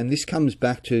importantly, and this comes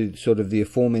back to sort of the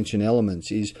aforementioned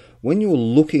elements, is when you're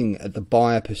looking at the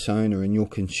buyer persona and your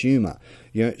consumer,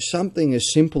 something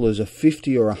as simple as a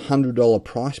 $50 or $100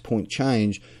 price point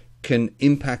change can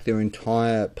impact their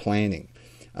entire planning.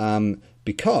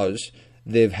 Because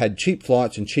they've had cheap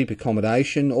flights and cheap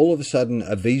accommodation, all of a sudden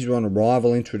a visa on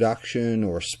arrival introduction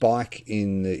or a spike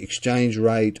in the exchange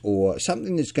rate or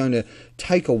something that's going to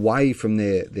take away from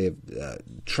their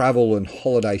travel and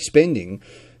holiday spending,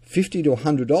 $50 to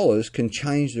 $100 can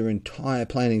change their entire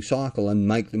planning cycle and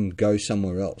make them go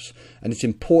somewhere else. And it's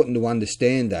important to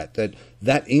understand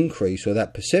that increase or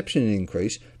that perception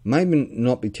increase may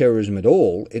not be terrorism at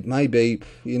all. It may be,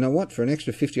 for an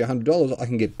extra $50 or $100 I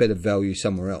can get better value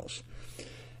somewhere else.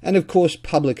 And of course,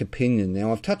 public opinion.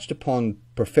 Now, I've touched upon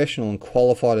professional and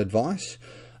qualified advice.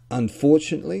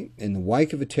 Unfortunately, in the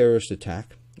wake of a terrorist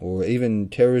attack or even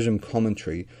terrorism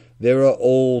commentary, there are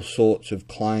all sorts of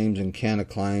claims and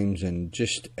counterclaims and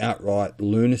just outright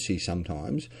lunacy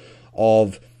sometimes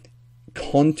of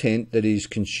content that is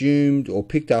consumed or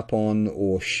picked up on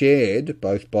or shared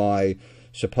both by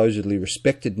supposedly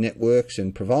respected networks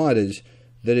and providers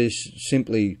that is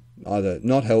simply either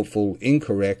not helpful,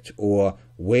 incorrect, or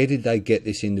where did they get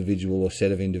this individual or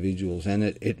set of individuals? And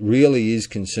it really is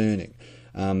concerning.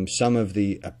 Some of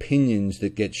the opinions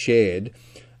that get shared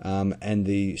and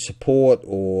the support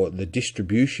or the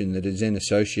distribution that is then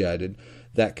associated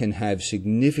that can have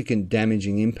significant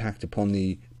damaging impact upon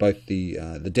both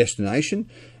the destination,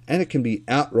 and it can be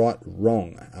outright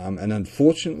wrong. And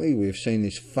unfortunately, we've seen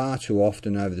this far too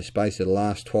often over the space of the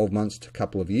last 12 months to a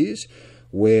couple of years,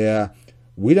 where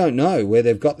we don't know where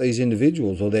they've got these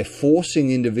individuals, or they're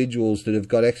forcing individuals that have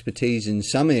got expertise in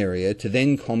some area to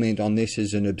then comment on this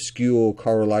as an obscure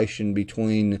correlation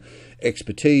between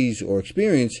expertise or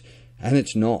experience, and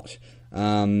it's not.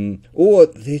 Or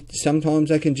sometimes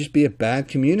they can just be a bad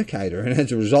communicator, and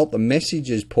as a result the message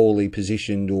is poorly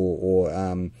positioned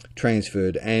or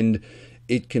transferred, and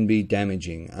it can be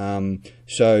damaging.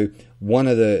 So one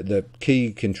of the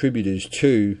key contributors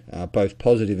to both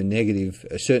positive and negative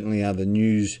certainly are the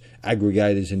news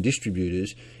aggregators and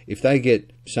distributors. If they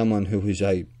get someone who is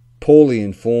a poorly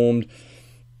informed,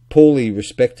 poorly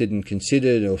respected and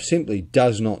considered, or simply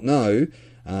does not know,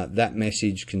 that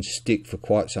message can stick for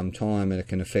quite some time, and it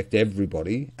can affect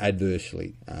everybody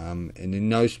adversely. And in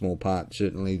no small part,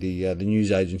 certainly the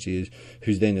news agency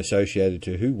who's then associated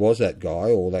to who was that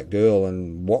guy or that girl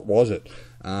and what was it.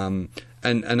 And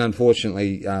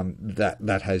unfortunately,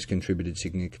 that has contributed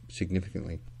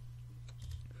significantly.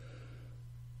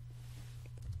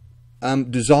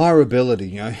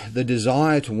 Desirability, the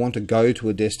desire to want to go to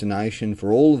a destination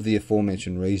for all of the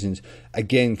aforementioned reasons,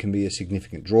 again, can be a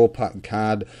significant draw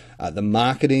card. The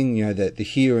marketing, the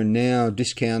here and now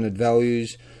discounted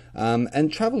values,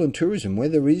 and travel and tourism, where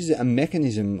there is a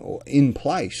mechanism in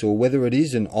place or whether it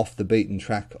is an off the beaten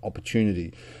track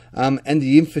opportunity. And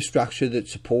the infrastructure that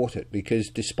support it, because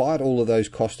despite all of those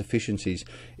cost efficiencies,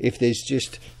 if there's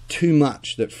just too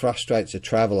much that frustrates a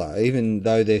traveller, even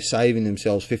though they're saving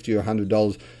themselves $50 or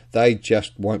 $100, they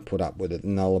just won't put up with it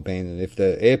and they'll abandon it. If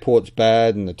the airport's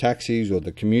bad and the taxis or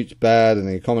the commute's bad and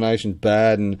the accommodation's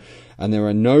bad and there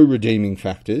are no redeeming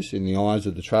factors in the eyes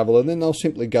of the traveller, then they'll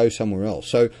simply go somewhere else.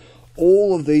 So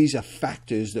all of these are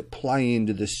factors that play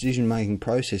into the decision-making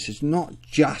process. It's not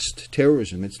just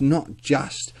terrorism. It's not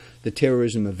just the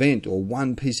terrorism event or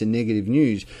one piece of negative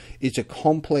news. It's a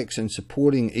complex and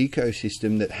supporting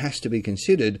ecosystem that has to be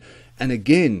considered. And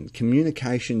again,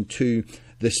 communication to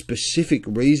the specific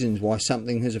reasons why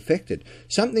something has affected.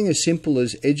 Something as simple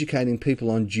as educating people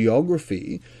on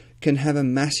geography can have a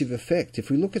massive effect.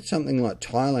 If we look at something like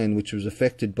Thailand, which was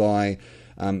affected by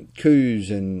coups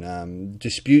and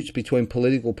disputes between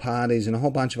political parties and a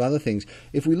whole bunch of other things,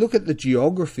 if we look at the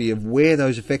geography of where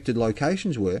those affected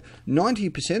locations were,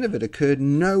 90% of it occurred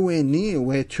nowhere near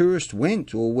where tourists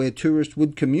went or where tourists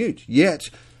would commute.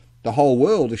 Yet the whole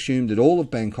world assumed that all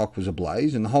of Bangkok was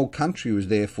ablaze and the whole country was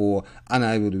therefore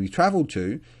unable to be travelled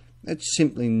to. That's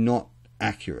simply not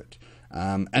accurate.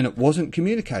 And it wasn't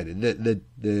communicated.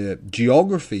 The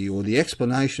geography or the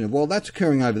explanation of, well, that's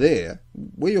occurring over there,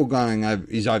 where you're going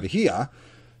is over here,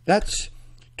 that's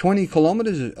 20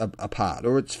 kilometres apart,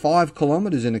 or it's 5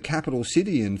 kilometres in a capital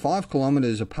city, and 5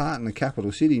 kilometres apart in a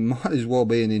capital city might as well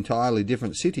be an entirely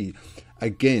different city.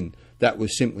 Again, that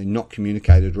was simply not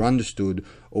communicated or understood,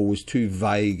 or was too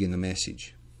vague in the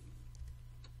message.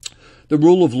 The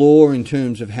rule of law in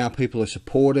terms of how people are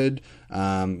supported,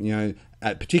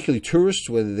 particularly tourists,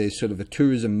 whether there's sort of a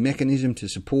tourism mechanism to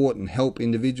support and help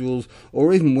individuals,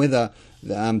 or even whether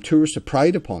tourists are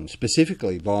preyed upon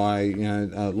specifically by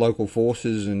local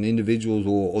forces and individuals,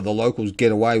 or the locals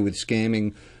get away with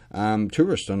scamming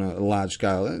tourists on a large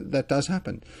scale. That does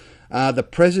happen. The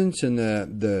presence and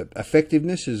the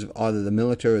effectiveness of either the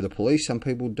military or the police. Some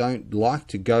people don't like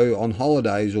to go on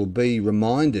holidays or be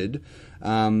reminded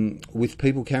with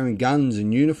people carrying guns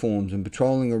and uniforms and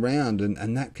patrolling around,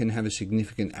 and that can have a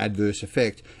significant adverse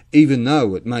effect. Even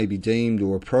though it may be deemed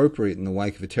or appropriate in the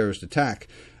wake of a terrorist attack,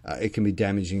 it can be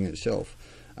damaging itself.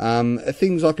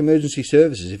 Things like emergency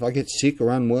services. If I get sick or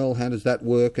unwell, how does that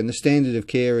work? And the standard of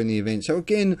care in the event. So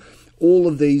again, all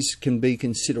of these can be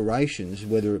considerations,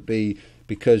 whether it be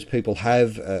because people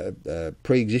have a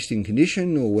pre-existing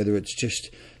condition, or whether it's just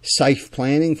safe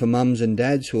planning for mums and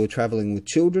dads who are travelling with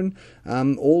children.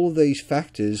 All of these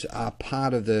factors are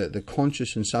part of the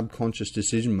conscious and subconscious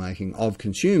decision making of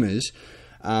consumers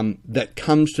that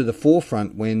comes to the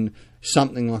forefront when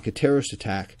something like a terrorist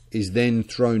attack is then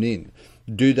thrown in.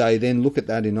 Do they then look at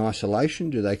that in isolation?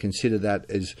 Do they consider that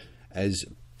as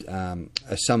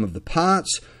a sum of the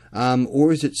parts?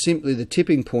 Or is it simply the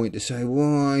tipping point to say,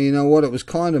 well, you know what, it was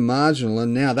kind of marginal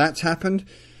and now that's happened,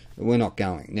 we're not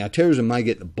going. Now, terrorism may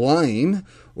get the blame,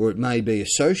 or it may be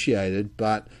associated,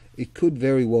 but it could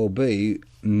very well be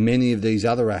many of these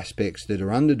other aspects that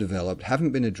are underdeveloped,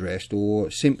 haven't been addressed, or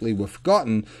simply were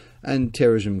forgotten, and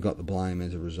terrorism got the blame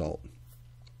as a result.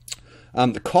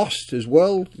 The cost as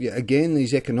well, again,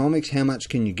 these economics, how much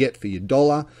can you get for your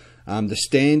dollar? The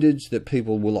standards that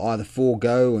people will either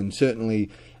forego, and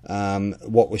certainly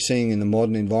what we're seeing in the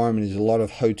modern environment is a lot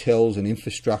of hotels and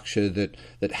infrastructure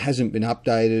that hasn't been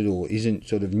updated or isn't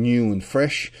sort of new and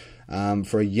fresh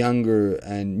for a younger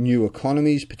and new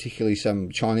economies, particularly some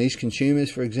Chinese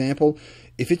consumers, for example.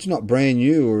 If it's not brand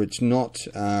new, or it's not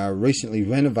recently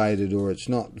renovated, or it's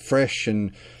not fresh,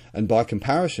 and by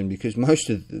comparison, because most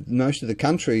of the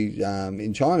country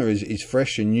in China is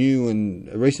fresh and new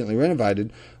and recently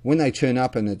renovated, when they turn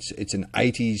up and it's an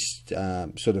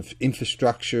 80s sort of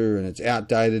infrastructure and it's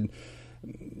outdated,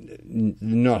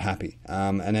 not happy.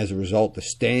 And as a result, the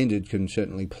standard can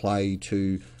certainly play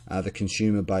to the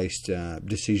consumer-based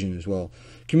decision as well.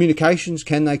 Communications,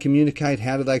 can they communicate?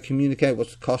 How do they communicate?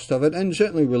 What's the cost of it? And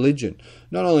certainly religion.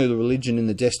 Not only the religion in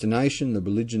the destination, the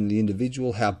religion of the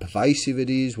individual, how pervasive it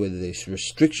is, whether there's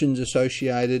restrictions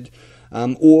associated,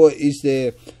 or is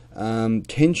there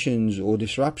tensions or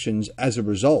disruptions as a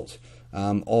result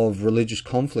of religious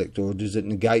conflict, or does it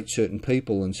negate certain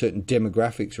people and certain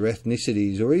demographics or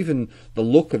ethnicities, or even the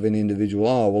look of an individual?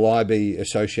 Oh, will I be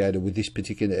associated with this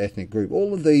particular ethnic group?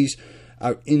 All of these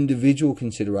are individual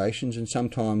considerations, and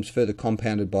sometimes further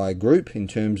compounded by a group in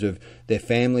terms of their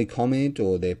family comment,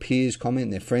 or their peers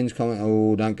comment, their friends comment,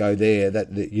 oh, don't go there,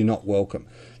 that you're not welcome.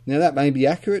 Now, that may be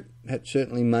accurate, that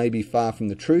certainly may be far from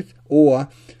the truth, or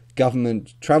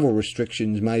government travel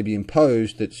restrictions may be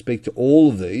imposed that speak to all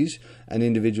of these, and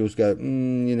individuals go,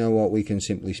 you know what, we can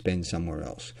simply spend somewhere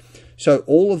else. So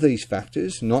all of these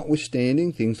factors,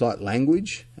 notwithstanding things like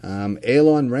language,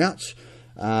 airline routes,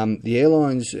 the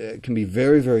airlines can be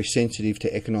very, very sensitive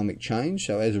to economic change.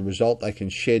 So as a result, they can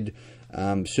shed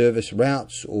service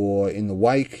routes, or in the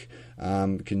wake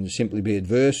can simply be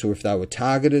adverse, or if they were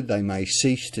targeted, they may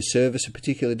cease to service a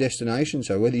particular destination.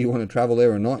 So whether you want to travel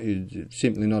there or not, you're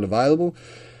simply not available.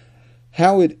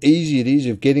 How easy it is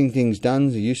of getting things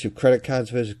done, the use of credit cards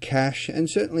versus cash, and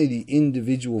certainly the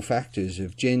individual factors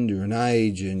of gender and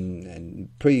age and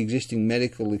pre-existing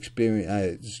medical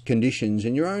experience, conditions,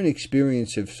 and your own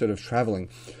experience of sort of travelling.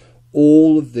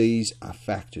 All of these are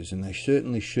factors, and they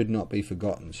certainly should not be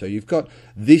forgotten. So you've got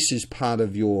this as part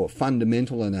of your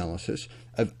fundamental analysis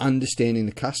of understanding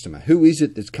the customer. Who is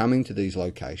it that's coming to these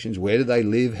locations? Where do they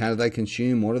live? How do they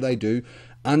consume? What do they do?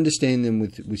 Understand them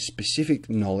with specific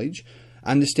knowledge,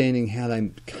 understanding how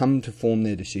they come to form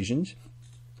their decisions,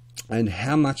 and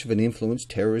how much of an influence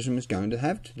terrorism is going to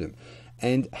have to them.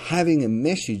 And having a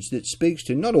message that speaks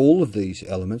to not all of these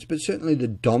elements, but certainly the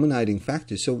dominating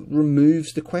factors. So it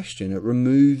removes the question, it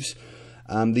removes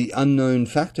the unknown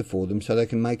factor for them, so they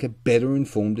can make a better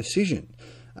informed decision.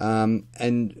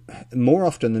 And more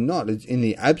often than not, it's in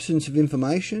the absence of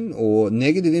information or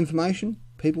negative information,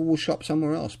 people will shop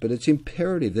somewhere else. But it's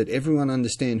imperative that everyone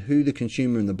understand who the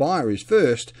consumer and the buyer is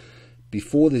first,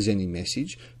 before there's any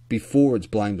message, before it's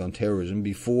blamed on terrorism,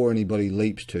 before anybody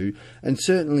leaps to. And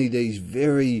certainly these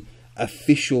very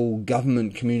official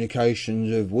government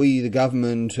communications of we, the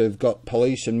government, have got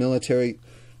police and military,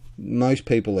 most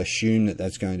people assume that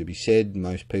that's going to be said.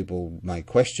 Most people may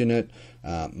question it.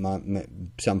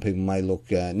 Some people may look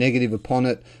negative upon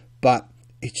it. But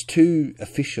it's too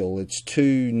official, it's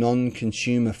too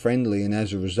non-consumer friendly, and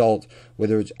as a result,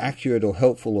 whether it's accurate or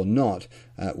helpful or not,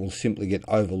 will simply get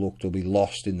overlooked or be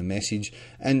lost in the message.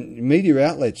 And media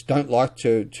outlets don't like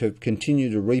to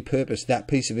continue to repurpose that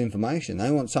piece of information.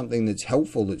 They want something that's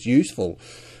helpful, that's useful,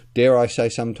 dare I say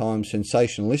sometimes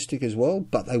sensationalistic as well,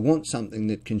 but they want something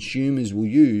that consumers will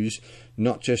use,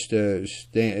 not just a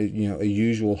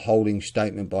usual holding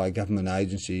statement by a government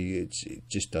agency. It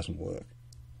just doesn't work.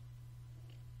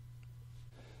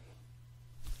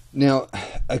 Now,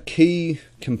 a key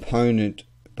component,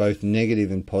 both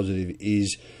negative and positive,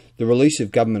 is the release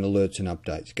of government alerts and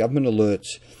updates. Government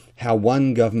alerts, how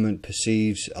one government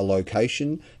perceives a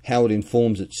location, how it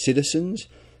informs its citizens,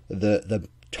 the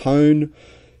tone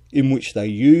in which they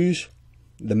use,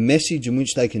 the message in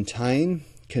which they contain,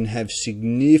 can have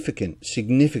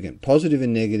significant positive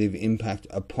and negative impact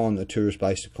upon a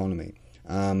tourist-based economy.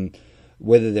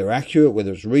 Whether they're accurate,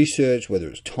 whether it's research, whether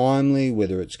it's timely,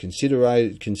 whether it's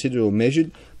considered or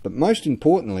measured, but most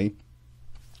importantly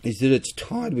is that it's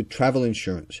tied with travel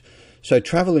insurance. So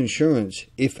travel insurance,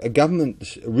 if a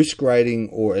government risk rating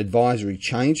or advisory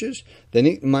changes, then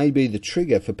it may be the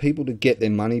trigger for people to get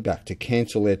their money back, to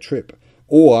cancel their trip,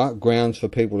 or grounds for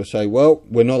people to say, well,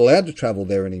 we're not allowed to travel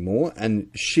there anymore,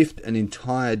 and shift an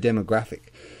entire demographic.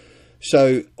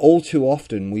 So all too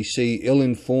often we see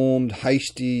ill-informed,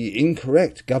 hasty,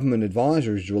 incorrect government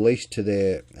advisories released to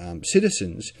their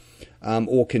citizens,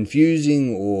 or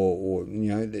confusing, or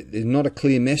there's not a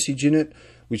clear message in it,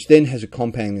 which then has a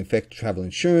compounding effect to travel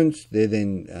insurance. They're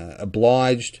then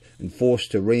obliged and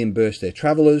forced to reimburse their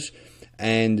travellers,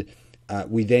 and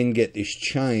we then get this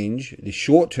change, this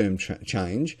short-term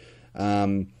change,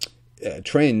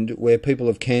 trend where people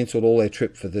have cancelled all their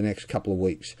trip for the next couple of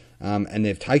weeks. And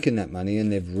they've taken that money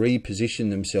and they've repositioned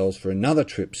themselves for another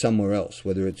trip somewhere else,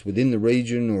 whether it's within the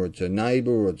region or it's a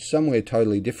neighbour or it's somewhere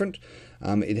totally different.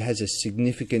 It has a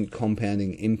significant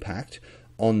compounding impact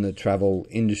on the travel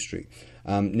industry.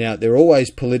 Now, they're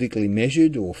always politically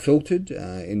measured or filtered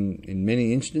in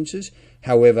many instances.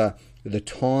 However, the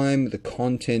time, the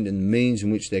content and the means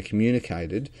in which they're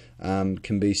communicated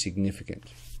can be significant.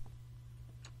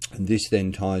 And this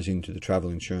then ties into the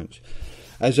travel insurance.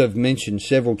 As I've mentioned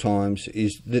several times,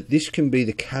 is that this can be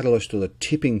the catalyst or the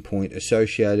tipping point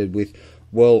associated with,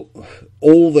 well,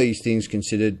 all these things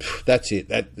considered, that's it,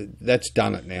 that's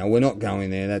done it now. We're not going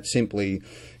there. That's simply,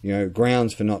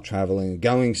 grounds for not travelling,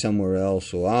 going somewhere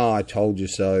else, or I told you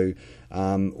so,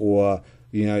 or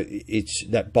it's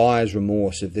that buyer's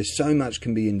remorse. If there's so much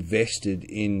can be invested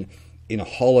in a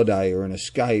holiday or an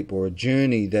escape or a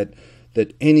journey that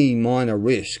any minor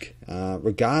risk,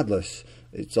 regardless,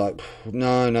 it's like,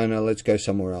 no, let's go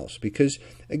somewhere else. Because,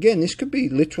 again, this could be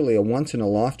literally a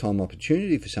once-in-a-lifetime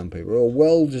opportunity for some people, or a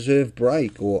well-deserved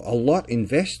break, or a lot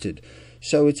invested.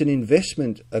 So it's an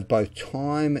investment of both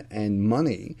time and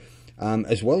money,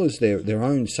 as well as their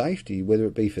own safety, whether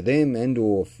it be for them and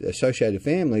or associated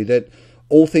family, that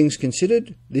all things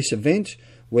considered, this event,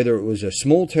 whether it was a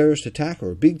small terrorist attack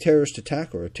or a big terrorist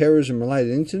attack or a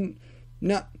terrorism-related incident,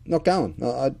 no, not going.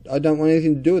 I don't want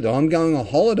anything to do with it. I'm going on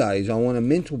holidays. I want a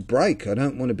mental break. I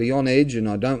don't want to be on edge, and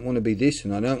I don't want to be this,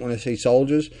 and I don't want to see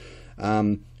soldiers.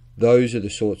 Those are the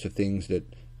sorts of things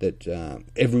that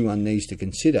everyone needs to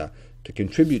consider to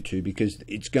contribute to, because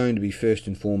it's going to be first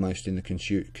and foremost in the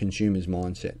consumer's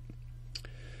mindset.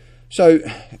 So,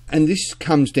 and this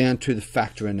comes down to the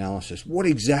factor analysis. What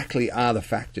exactly are the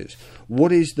factors?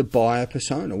 What is the buyer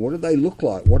persona? What do they look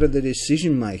like? What are the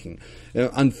decision making?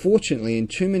 Unfortunately, in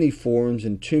too many forums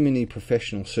and too many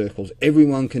professional circles,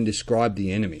 everyone can describe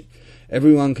the enemy.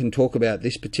 Everyone can talk about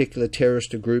this particular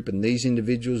terrorist group and these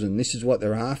individuals and this is what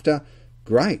they're after.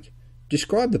 Great.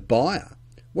 Describe the buyer.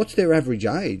 What's their average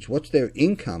age? What's their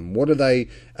income? What are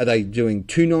they doing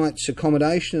 2 nights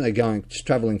accommodation? Are they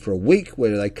travelling for a week?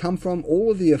 Where do they come from?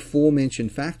 All of the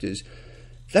aforementioned factors.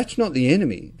 That's not the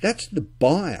enemy. That's the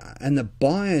buyer. And the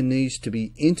buyer needs to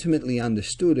be intimately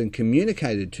understood and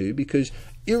communicated to, because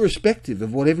irrespective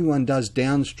of what everyone does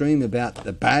downstream about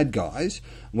the bad guys,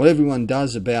 what everyone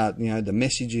does about the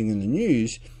messaging and the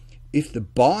news, if the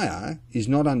buyer is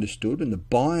not understood and the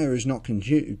buyer is not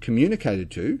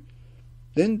communicated to,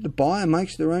 then the buyer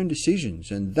makes their own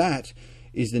decisions. And that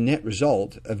is the net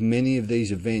result of many of these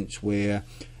events where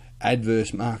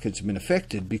adverse markets have been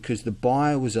affected, because the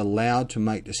buyer was allowed to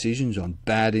make decisions on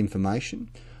bad information,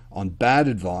 on bad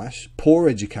advice, poor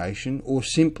education, or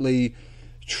simply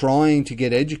trying to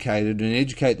get educated and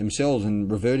educate themselves and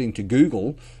reverting to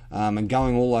Google and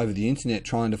going all over the internet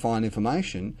trying to find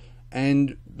information,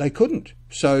 and they couldn't.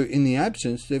 So in the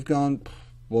absence, they've gone,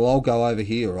 well, I'll go over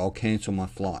here, or I'll cancel my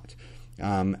flight.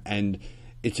 And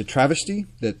It's a travesty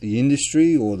that the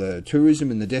industry or the tourism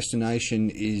and the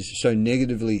destination is so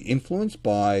negatively influenced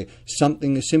by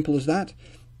something as simple as that,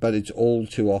 but it's all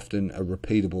too often a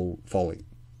repeatable folly.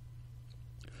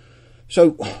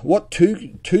 So what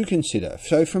to consider?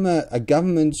 So from a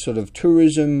government sort of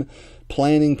tourism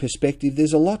planning perspective,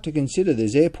 there's a lot to consider.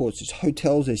 There's airports, there's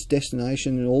hotels, there's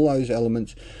destination and all those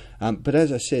elements. But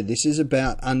as I said, this is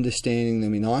about understanding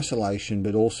them in isolation,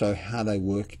 but also how they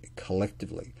work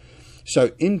collectively.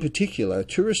 So in particular,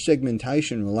 tourist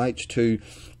segmentation relates to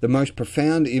the most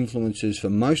profound influences for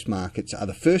most markets are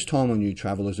the first-time or new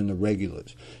travellers and the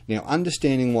regulars. Now,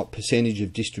 understanding what percentage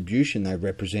of distribution they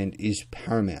represent is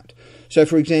paramount. So,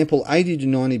 for example, 80 to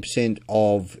 90%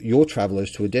 of your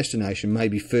travellers to a destination may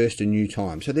be first and new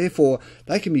time. So, therefore,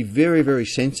 they can be very, very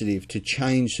sensitive to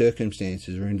change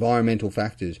circumstances or environmental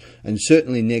factors and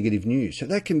certainly negative news. So,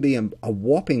 that can be a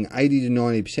whopping 80 to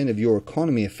 90% of your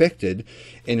economy affected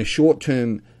in a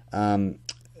short-term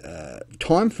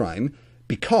time frame,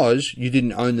 because you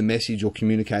didn't own the message or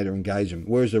communicate or engage them.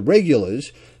 Whereas the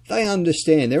regulars, they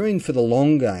understand. They're in for the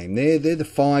long game. They're the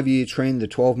 5-year trend, the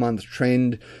 12-month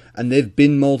trend, and they've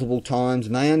been multiple times,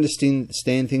 and they understand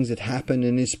things that happen.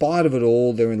 And in spite of it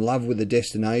all, they're in love with the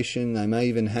destination. They may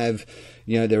even have,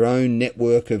 their own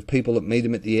network of people that meet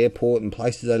them at the airport and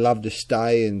places they love to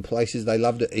stay and places they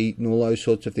love to eat and all those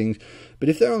sorts of things. But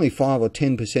if they're only 5 or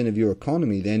 10% of your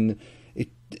economy, then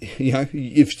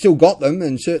you've still got them,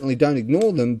 and certainly don't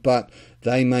ignore them, but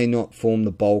they may not form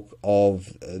the bulk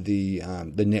of the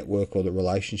network or the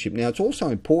relationship. Now, it's also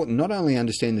important not only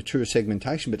understand the tourist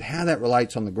segmentation, but how that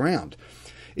relates on the ground.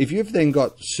 If you've then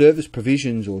got service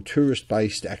provisions or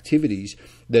tourist-based activities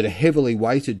that are heavily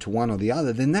weighted to one or the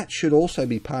other, then that should also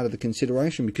be part of the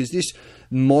consideration, because this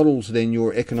models then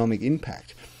your economic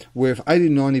impact. Where if 80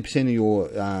 to 90% of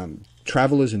your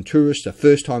travellers and tourists are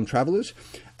first-time travellers,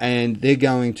 and they're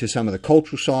going to some of the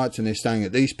cultural sites and they're staying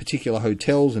at these particular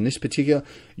hotels and this particular,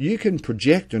 you can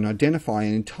project and identify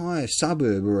an entire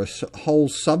suburb or a whole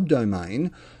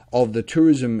subdomain of the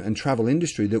tourism and travel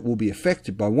industry that will be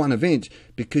affected by one event,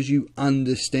 because you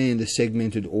understand the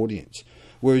segmented audience.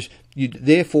 Whereas you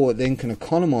therefore then can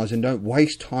economise and don't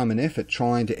waste time and effort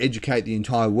trying to educate the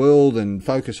entire world and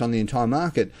focus on the entire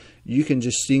market. You can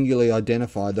just singularly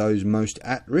identify those most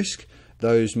at risk,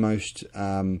 those most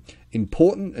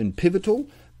important and pivotal,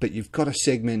 but you've got to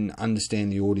segment and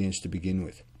understand the audience to begin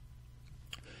with.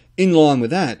 In line with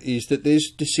that is that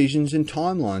there's decisions and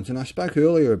timelines, and I spoke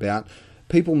earlier about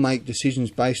people make decisions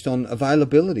based on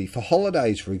availability for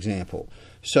holidays, for example.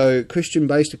 So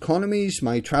Christian-based economies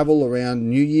may travel around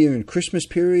New Year and Christmas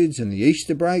periods and the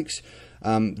Easter breaks.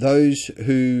 Those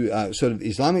who are sort of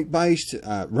Islamic-based,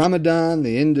 Ramadan,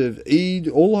 the end of Eid,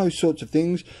 all those sorts of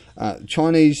things,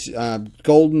 Chinese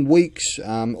golden weeks,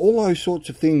 all those sorts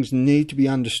of things need to be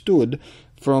understood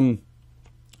from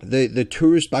the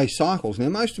tourist-based cycles. Now,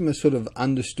 most of them are sort of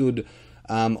understood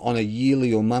on a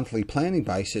yearly or monthly planning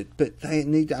basis, but they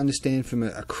need to understand from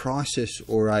a crisis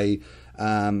or a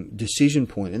decision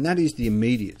point, and that is the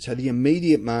immediate. So the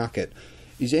immediate market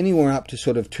is anywhere up to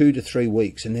sort of 2 to 3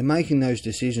 weeks, and they're making those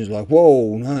decisions like,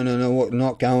 whoa, no,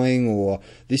 not going, or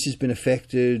this has been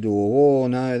affected, or oh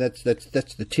no, that's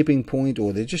the tipping point,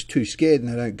 or they're just too scared and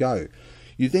they don't go.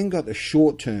 You've then got the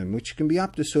short term, which can be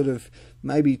up to sort of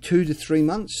maybe 2 to 3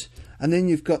 months, and then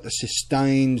you've got the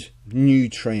sustained new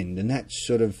trend, and that's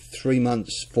sort of 3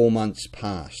 months, 4 months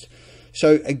past.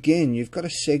 So again, you've got to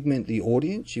segment the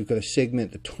audience, you've got to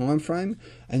segment the time frame,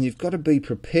 and you've got to be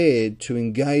prepared to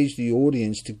engage the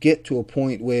audience to get to a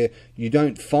point where you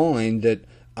don't find that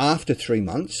after 3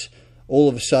 months, all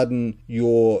of a sudden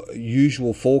your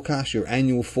usual forecast, your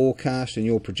annual forecast and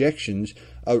your projections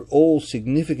are all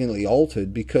significantly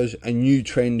altered because a new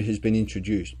trend has been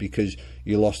introduced, because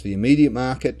you lost the immediate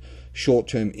market,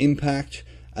 short-term impact,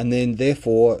 and then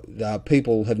therefore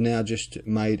people have now just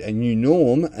made a new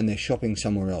norm and they're shopping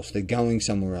somewhere else, they're going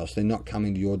somewhere else, they're not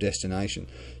coming to your destination.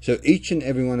 So each and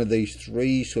every one of these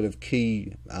three sort of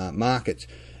key markets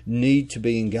need to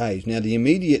be engaged. Now, the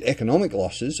immediate economic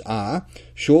losses are,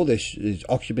 sure, there's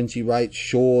occupancy rates,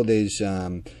 sure, there's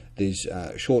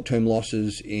short-term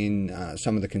losses in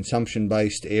some of the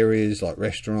consumption-based areas like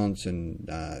restaurants and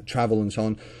travel and so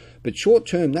on. But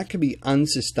short-term, that can be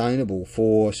unsustainable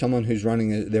for someone who's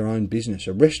running their own business.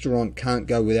 A restaurant can't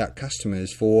go without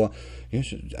customers for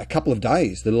a couple of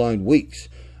days, let alone weeks.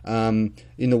 In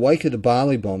the wake of the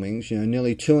Bali bombings,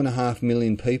 nearly 2.5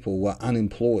 million people were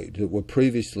unemployed that were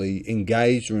previously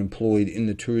engaged or employed in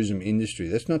the tourism industry.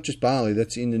 That's not just Bali,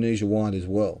 that's Indonesia-wide as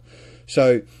well.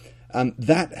 So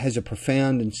that has a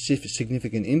profound and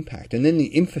significant impact. And then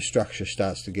the infrastructure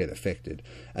starts to get affected.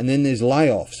 And then there's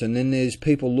layoffs, and then there's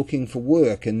people looking for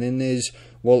work, and then there's,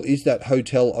 well, is that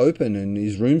hotel open, and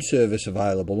is room service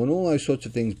available, and all those sorts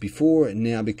of things before it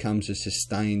now becomes a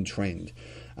sustained trend.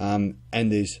 And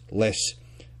there's less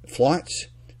flights,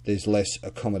 there's less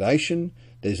accommodation,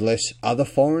 there's less other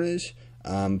foreigners,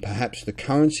 perhaps the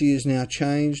currency is now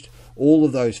changed. All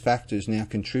of those factors now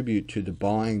contribute to the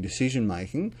buying decision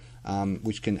making,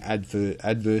 which can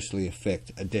adversely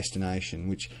affect a destination,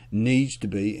 which needs to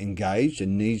be engaged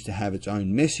and needs to have its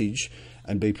own message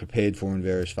and be prepared for in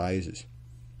various phases.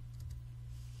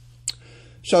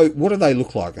 So what do they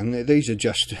look like? And these are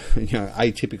just,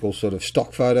 atypical sort of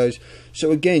stock photos. So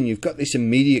again, you've got this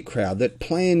immediate crowd that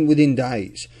plan within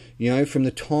days, from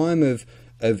the time of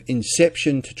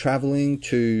inception to travelling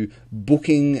to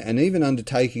booking and even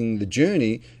undertaking the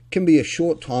journey can be a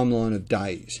short timeline of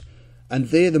days. And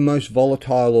they're the most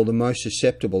volatile or the most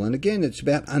susceptible. And again, it's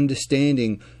about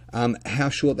understanding how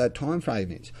short that time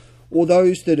frame is. Or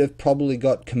those that have probably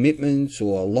got commitments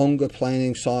or a longer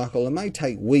planning cycle, it may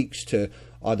take weeks to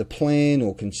either plan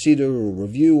or consider or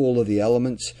review all of the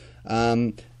elements,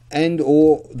 and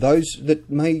or those that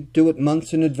may do it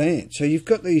months in advance. So you've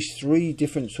got these three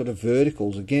different sort of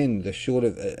verticals. Again, the sort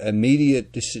of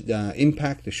immediate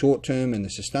impact, the short term and the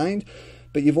sustained,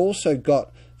 but you've also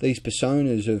got these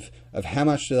personas of how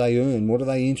much do they earn, what are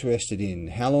they interested in,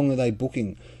 how long are they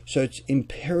booking. So it's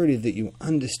imperative that you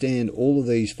understand all of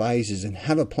these phases and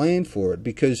have a plan for it,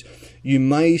 because you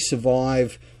may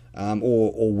survive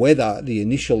or weather the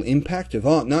initial impact of,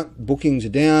 oh no, bookings are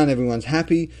down, everyone's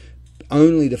happy,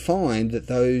 only to find that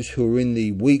those who are in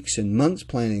the weeks and months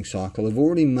planning cycle have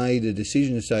already made a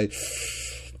decision to say,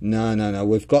 no,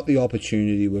 we've got the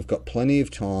opportunity, we've got plenty of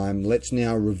time, let's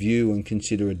now review and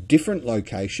consider a different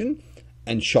location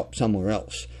and shop somewhere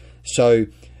else. So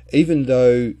even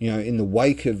though, in the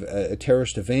wake of a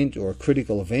terrorist event or a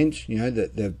critical event,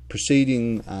 the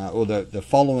preceding or the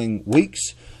following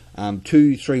weeks,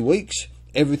 2-3 weeks,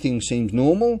 everything seems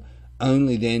normal,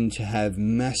 only then to have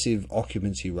massive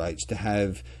occupancy rates, to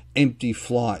have empty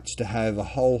flights, to have a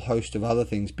whole host of other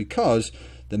things, because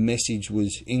the message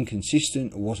was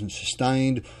inconsistent, it wasn't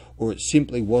sustained, or it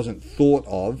simply wasn't thought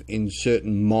of in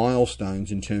certain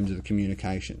milestones in terms of the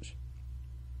communications.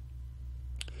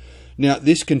 Now,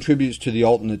 this contributes to the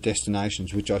alternate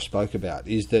destinations, which I spoke about,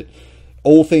 is that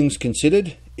all things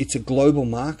considered, it's a global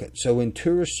market. So when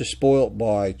tourists are spoilt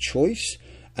by choice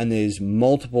and there's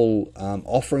multiple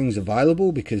offerings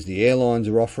available because the airlines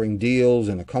are offering deals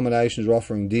and accommodations are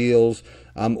offering deals,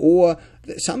 or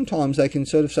sometimes they can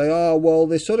sort of say, oh, well,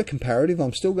 they're sort of comparative.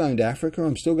 I'm still going to Africa,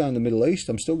 I'm still going to the Middle East,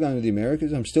 I'm still going to the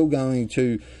Americas, I'm still going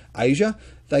to Asia.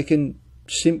 They can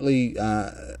simply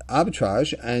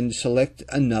arbitrage and select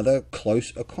another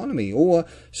close economy, or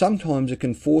sometimes it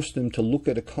can force them to look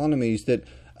at economies that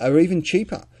are even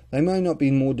cheaper. They may not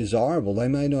be more desirable, they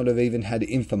may not have even had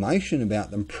information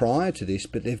about them prior to this,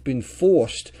 but they've been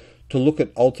forced to look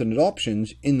at alternate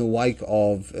options in the wake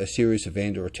of a serious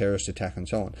event or a terrorist attack and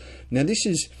so on. Now this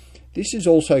is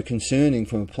also concerning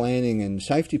from a planning and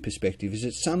safety perspective, is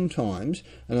that sometimes,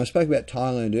 and I spoke about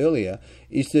Thailand earlier,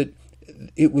 is that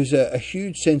it was a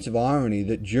huge sense of irony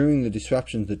that during the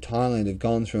disruptions that Thailand had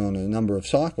gone through on a number of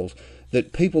cycles,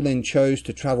 that people then chose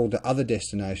to travel to other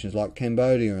destinations like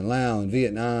Cambodia and Laos and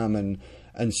Vietnam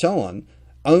and so on,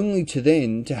 only to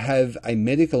then to have a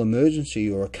medical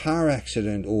emergency or a car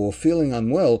accident or feeling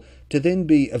unwell, to then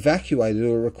be evacuated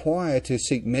or required to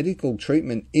seek medical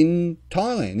treatment in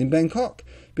Thailand, in Bangkok,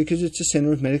 because it's a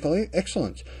centre of medical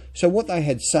excellence. So what they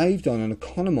had saved on and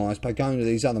economised by going to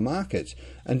these other markets,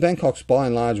 and Bangkok's by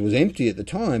and large was empty at the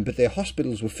time, but their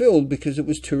hospitals were filled because it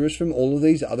was tourists from all of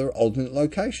these other alternate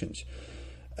locations.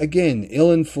 Again,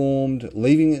 ill-informed,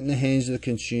 leaving it in the hands of the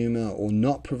consumer, or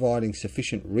not providing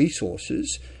sufficient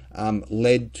resources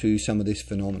led to some of this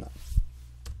phenomena.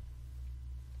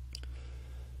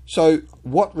 So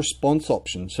what response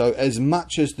options? So as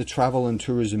much as the travel and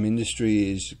tourism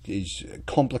industry is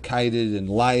complicated and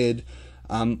layered,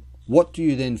 what do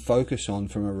you then focus on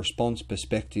from a response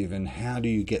perspective, and how do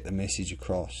you get the message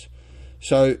across?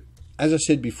 So as I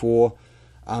said before,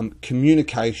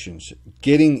 communications,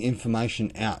 getting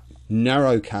information out,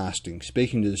 narrowcasting,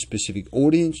 speaking to the specific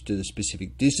audience, to the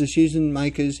specific decision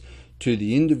makers, to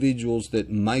the individuals that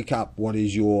make up what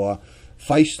is your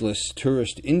faceless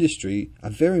tourist industry, are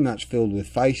very much filled with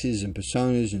faces and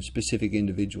personas and specific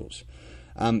individuals.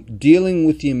 Dealing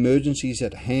with the emergencies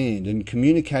at hand and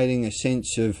communicating a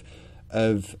sense of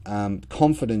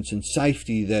confidence and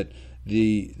safety that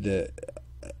the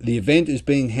the event is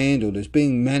being handled, it's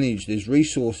being managed, there's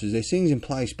resources, there's things in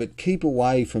place, but keep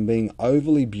away from being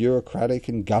overly bureaucratic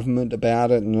and government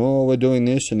about it, and we're doing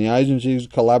this and the agencies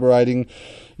collaborating.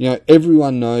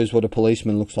 Everyone knows what a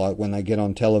policeman looks like when they get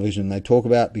on television. They talk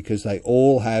about, because they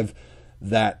all have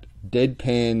that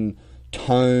deadpan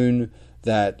tone,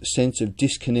 that sense of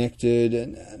disconnected,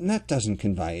 and that doesn't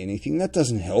convey anything. That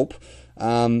doesn't help.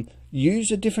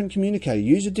 Use a different communicator,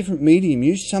 use a different medium,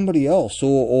 use somebody else,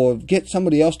 or get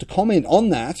somebody else to comment on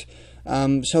that,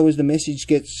 so as the message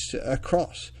gets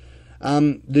across.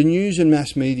 The news and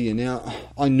mass media. Now,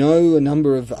 I know a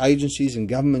number of agencies and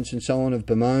governments and so on have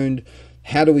bemoaned,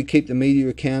 how do we keep the media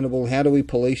accountable? How do we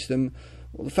police them?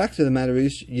 Well, the fact of the matter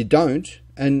is you don't,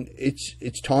 and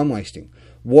it's time wasting.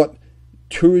 What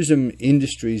tourism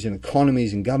industries and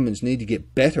economies and governments need to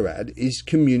get better at is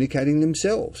communicating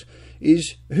themselves.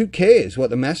 Who cares what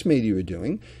the mass media are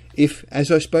doing? If, as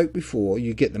I spoke before,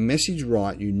 you get the message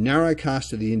right, you narrowcast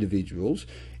to the individuals,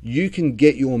 you can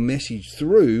get your message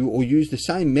through, or use the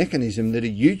same mechanism that a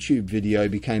YouTube video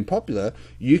became popular.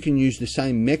 You can use the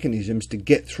same mechanisms to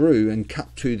get through and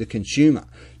cut to the consumer.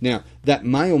 Now, that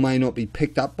may or may not be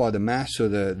picked up by the mass or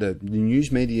the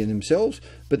news media themselves,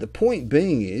 but the point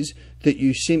being is that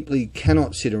you simply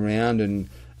cannot sit around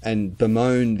and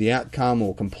bemoan the outcome,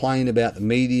 or complain about the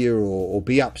media, or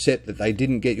be upset that they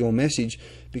didn't get your message,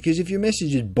 because if your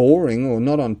message is boring or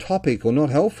not on topic or not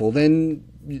helpful, then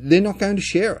they're not going to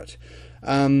share it.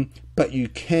 But you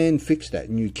can fix that,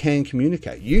 and you can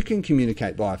communicate. You can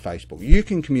communicate via Facebook, you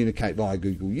can communicate via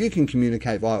Google, you can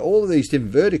communicate via all of these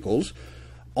different verticals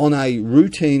on a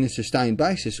routine and sustained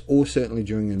basis, or certainly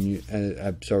during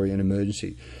an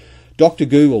emergency. Dr.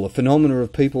 Google, a phenomena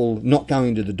of people not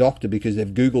going to the doctor because they've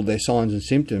Googled their signs and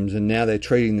symptoms and now they're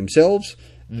treating themselves.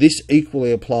 This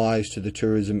equally applies to the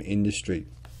tourism industry.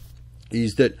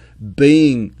 Is that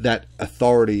being that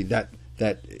authority, that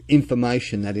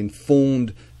information, that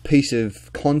informed piece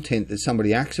of content that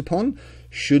somebody acts upon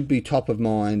should be top of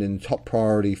mind and top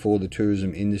priority for the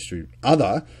tourism industry.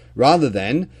 Rather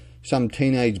than some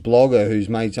teenage blogger who's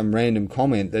made some random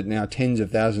comment that now tens of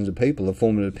thousands of people have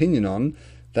formed an opinion on.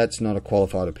 That's not a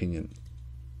qualified opinion.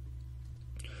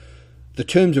 The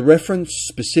terms of reference,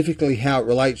 specifically how it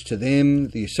relates to them,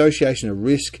 the association of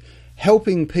risk,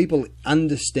 helping people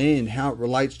understand how it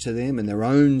relates to them and their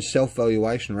own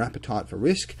self-valuation or appetite for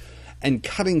risk, and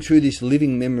cutting through this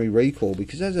living memory recall,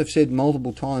 because as I've said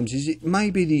multiple times, it may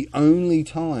be the only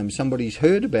time somebody's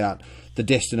heard about the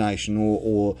destination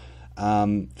or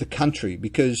the country,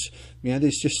 because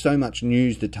there's just so much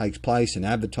news that takes place, and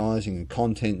advertising and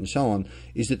content and so on,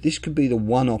 is that this could be the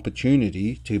one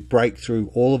opportunity to break through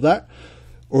all of that,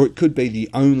 or it could be the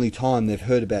only time they've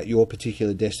heard about your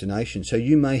particular destination. So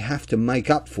you may have to make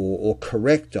up for or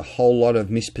correct a whole lot of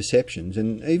misperceptions,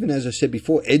 and even, as I said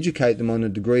before, educate them on a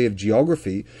degree of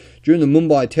geography. During the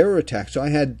Mumbai terror attacks, I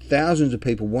had thousands of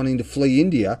people wanting to flee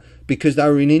India because they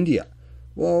were in India.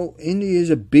 Well, India is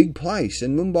a big place,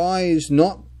 and Mumbai is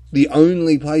not the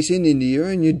only place in India,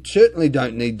 and you certainly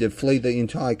don't need to flee the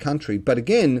entire country. But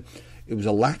again, it was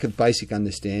a lack of basic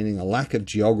understanding, a lack of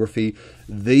geography.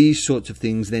 These sorts of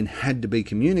things then had to be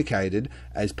communicated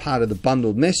as part of the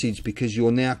bundled message, because you're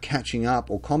now catching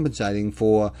up or compensating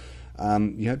for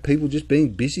people just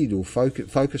being busy or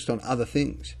focused on other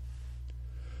things.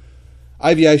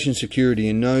 Aviation security,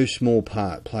 in no small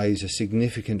part, plays a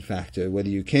significant factor. Whether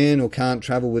you can or can't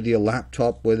travel with your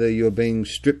laptop, whether you're being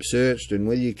strip searched, and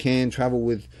whether you can travel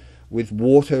with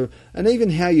water, and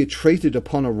even how you're treated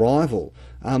upon arrival.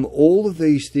 All of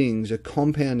these things are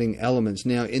compounding elements.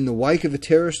 Now, in the wake of a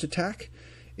terrorist attack,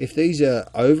 if these are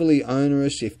overly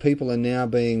onerous, if people are now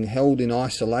being held in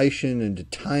isolation and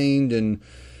detained, and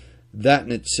that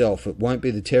in itself, it won't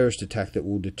be the terrorist attack that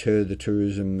will deter the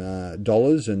tourism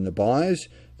dollars and the buyers.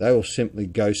 They will simply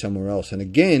go somewhere else. And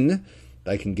again,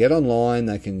 they can get online,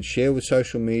 they can share with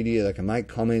social media, they can make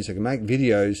comments, they can make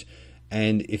videos,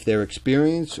 and if their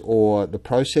experience or the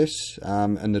process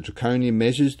and the draconian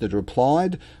measures that are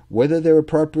applied, whether they're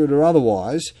appropriate or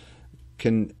otherwise,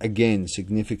 can again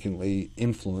significantly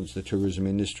influence the tourism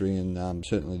industry and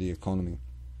certainly the economy.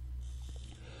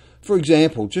 For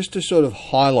example, just to sort of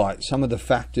highlight some of the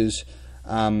factors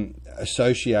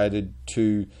associated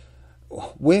to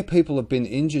where people have been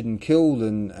injured and killed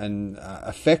and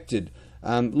affected,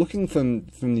 looking from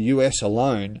the US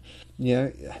alone,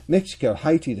 Mexico,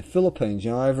 Haiti, the Philippines,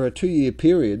 over a 2-year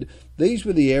period, these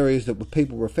were the areas that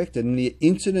people were affected, and the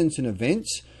incidents and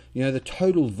events, the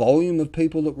total volume of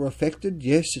people that were affected.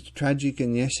 Yes, it's tragic,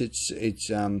 and yes,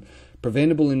 it's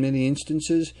preventable in many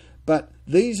instances. But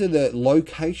these are the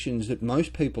locations that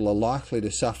most people are likely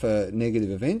to suffer negative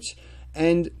events.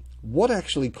 And what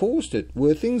actually caused it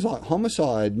were things like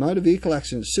homicide, motor vehicle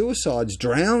accidents, suicides,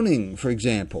 drowning, for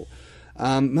example.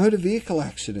 Motor vehicle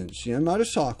accidents,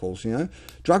 motorcycles,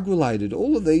 drug-related,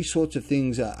 all of these sorts of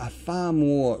things are far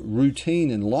more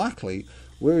routine and likely,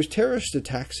 whereas terrorist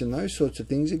attacks and those sorts of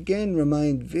things, again,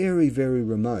 remain very, very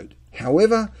remote.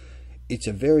 However, it's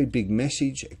a very big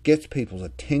message, it gets people's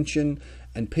attention,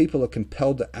 and people are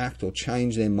compelled to act or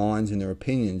change their minds and their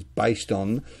opinions based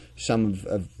on some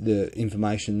of the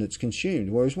information that's consumed.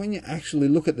 Whereas when you actually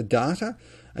look at the data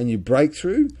and you break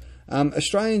through,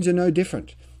 Australians are no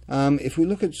different. If we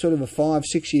look at sort of a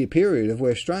 5-6 year period of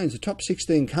where Australians, the top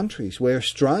 16 countries where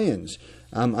Australians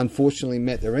unfortunately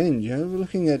met their end, we're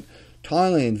looking at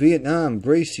Thailand, Vietnam,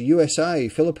 Greece, USA,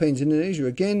 Philippines, Indonesia.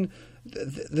 Again,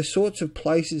 the sorts of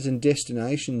places and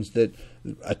destinations that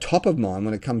are top of mind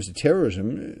when it comes to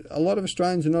terrorism, a lot of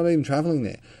Australians are not even travelling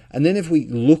there. And then if we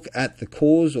look at the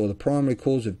cause or the primary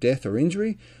cause of death or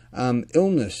injury,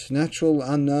 illness, natural,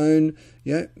 unknown,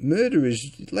 murder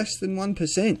is less than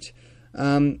 1%.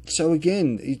 So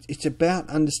again, it's about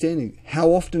understanding how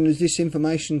often is this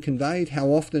information conveyed, how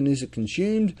often is it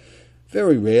consumed.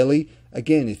 Very rarely.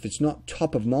 Again, if it's not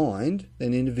top of mind,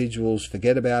 then individuals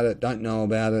forget about it, don't know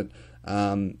about it,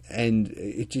 and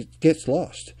it just gets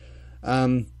lost.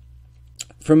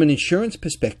 From an insurance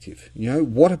perspective,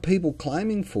 what are people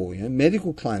claiming for?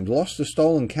 Medical claims, lost or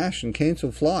stolen cash and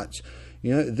cancelled flights.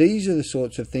 These are the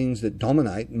sorts of things that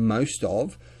dominate most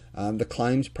of the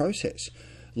claims process.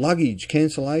 Luggage,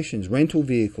 cancellations, rental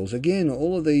vehicles. Again,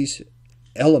 all of these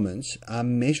elements are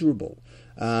measurable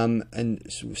and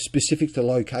specific to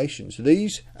locations.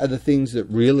 These are the things that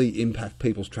really impact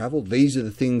people's travel. These are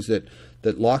the things that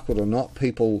like it or not,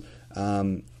 people are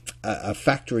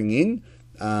factoring in,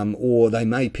 or they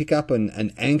may pick up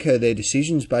and anchor their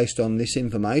decisions based on this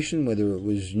information, whether it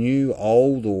was new,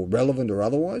 old, or relevant or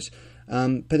otherwise.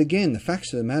 But again, the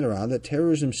facts of the matter are that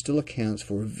terrorism still accounts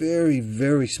for a very,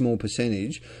 very small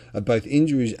percentage of both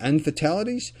injuries and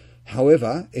fatalities.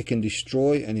 However, it can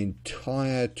destroy an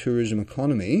entire tourism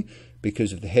economy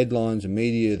because of the headlines, the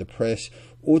media, the press,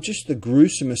 or just the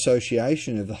gruesome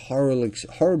association of the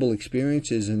horrible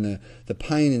experiences and the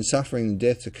pain and suffering and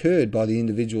deaths occurred by the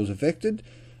individuals affected.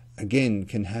 Again,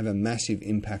 can have a massive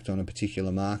impact on a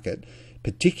particular market,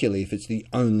 particularly if it's the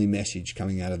only message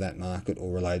coming out of that market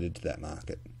or related to that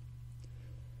market.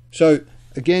 So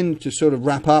again, to sort of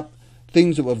wrap up,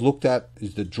 things that we've looked at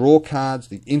is the draw cards,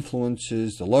 the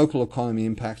influences, the local economy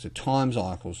impacts, the time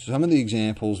cycles, some of the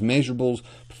examples, measurables,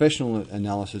 professional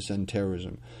analysis, and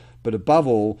terrorism. But above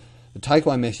all, the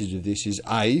takeaway message of this is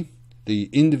A, the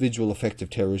individual effect of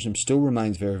terrorism still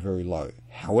remains very, very low.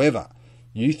 However,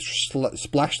 you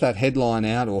splash that headline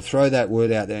out or throw that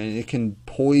word out there and it can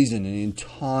poison an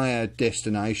entire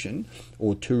destination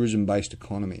or tourism-based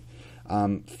economy,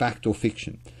 fact or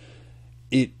fiction.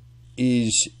 It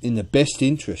is in the best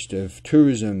interest of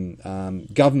tourism,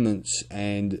 governments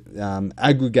and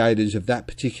aggregators of that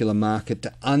particular market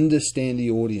to understand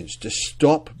the audience, to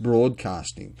stop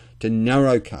broadcasting, to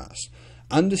narrowcast,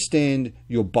 understand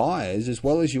your buyers as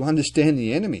well as you understand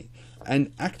the enemy,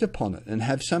 and act upon it and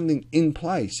have something in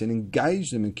place and engage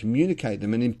them and communicate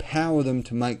them and empower them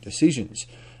to make decisions.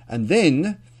 And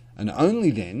then, and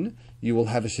only then, you will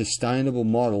have a sustainable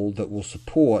model that will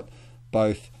support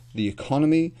both the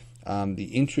economy,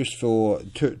 the interest for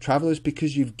travellers,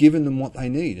 because you've given them what they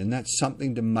need, and that's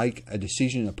something to make a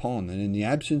decision upon. And in the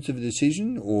absence of a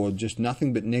decision or just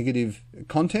nothing but negative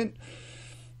content,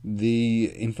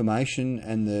 the information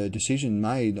and the decision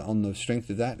made on the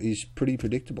strength of that is pretty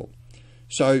predictable.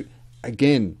 So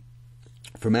again,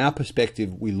 from our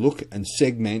perspective, we look and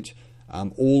segment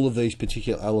all of these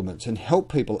particular elements and help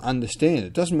people understand.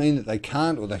 It doesn't mean that they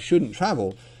can't or they shouldn't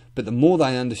travel, but the more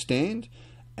they understand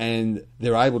and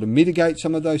they're able to mitigate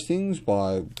some of those things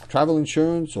by travel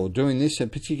insurance or doing this a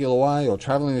particular way or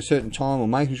traveling a certain time or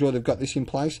making sure they've got this in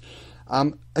place.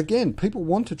 Again, people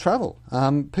want to travel.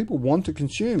 People want to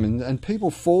consume, and people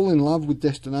fall in love with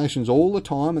destinations all the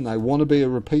time and they want to be a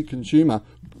repeat consumer,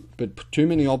 but put too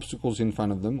many obstacles in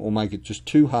front of them or make it just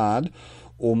too hard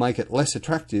or make it less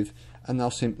attractive, and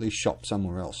they'll simply shop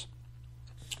somewhere else.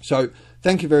 So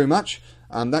thank you very much.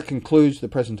 That concludes the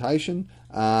presentation.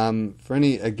 For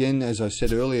any, again, as I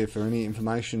said earlier, for any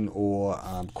information or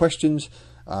questions,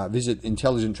 visit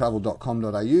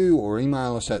intelligenttravel.com.au or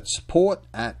email us at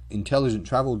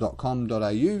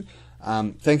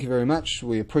support@intelligenttravel.com.au. Thank you very much.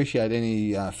 We appreciate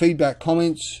any feedback,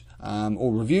 comments,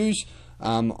 or reviews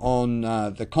on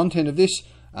the content of this,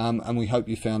 and we hope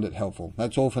you found it helpful.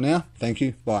 That's all for now. Thank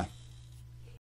you. Bye.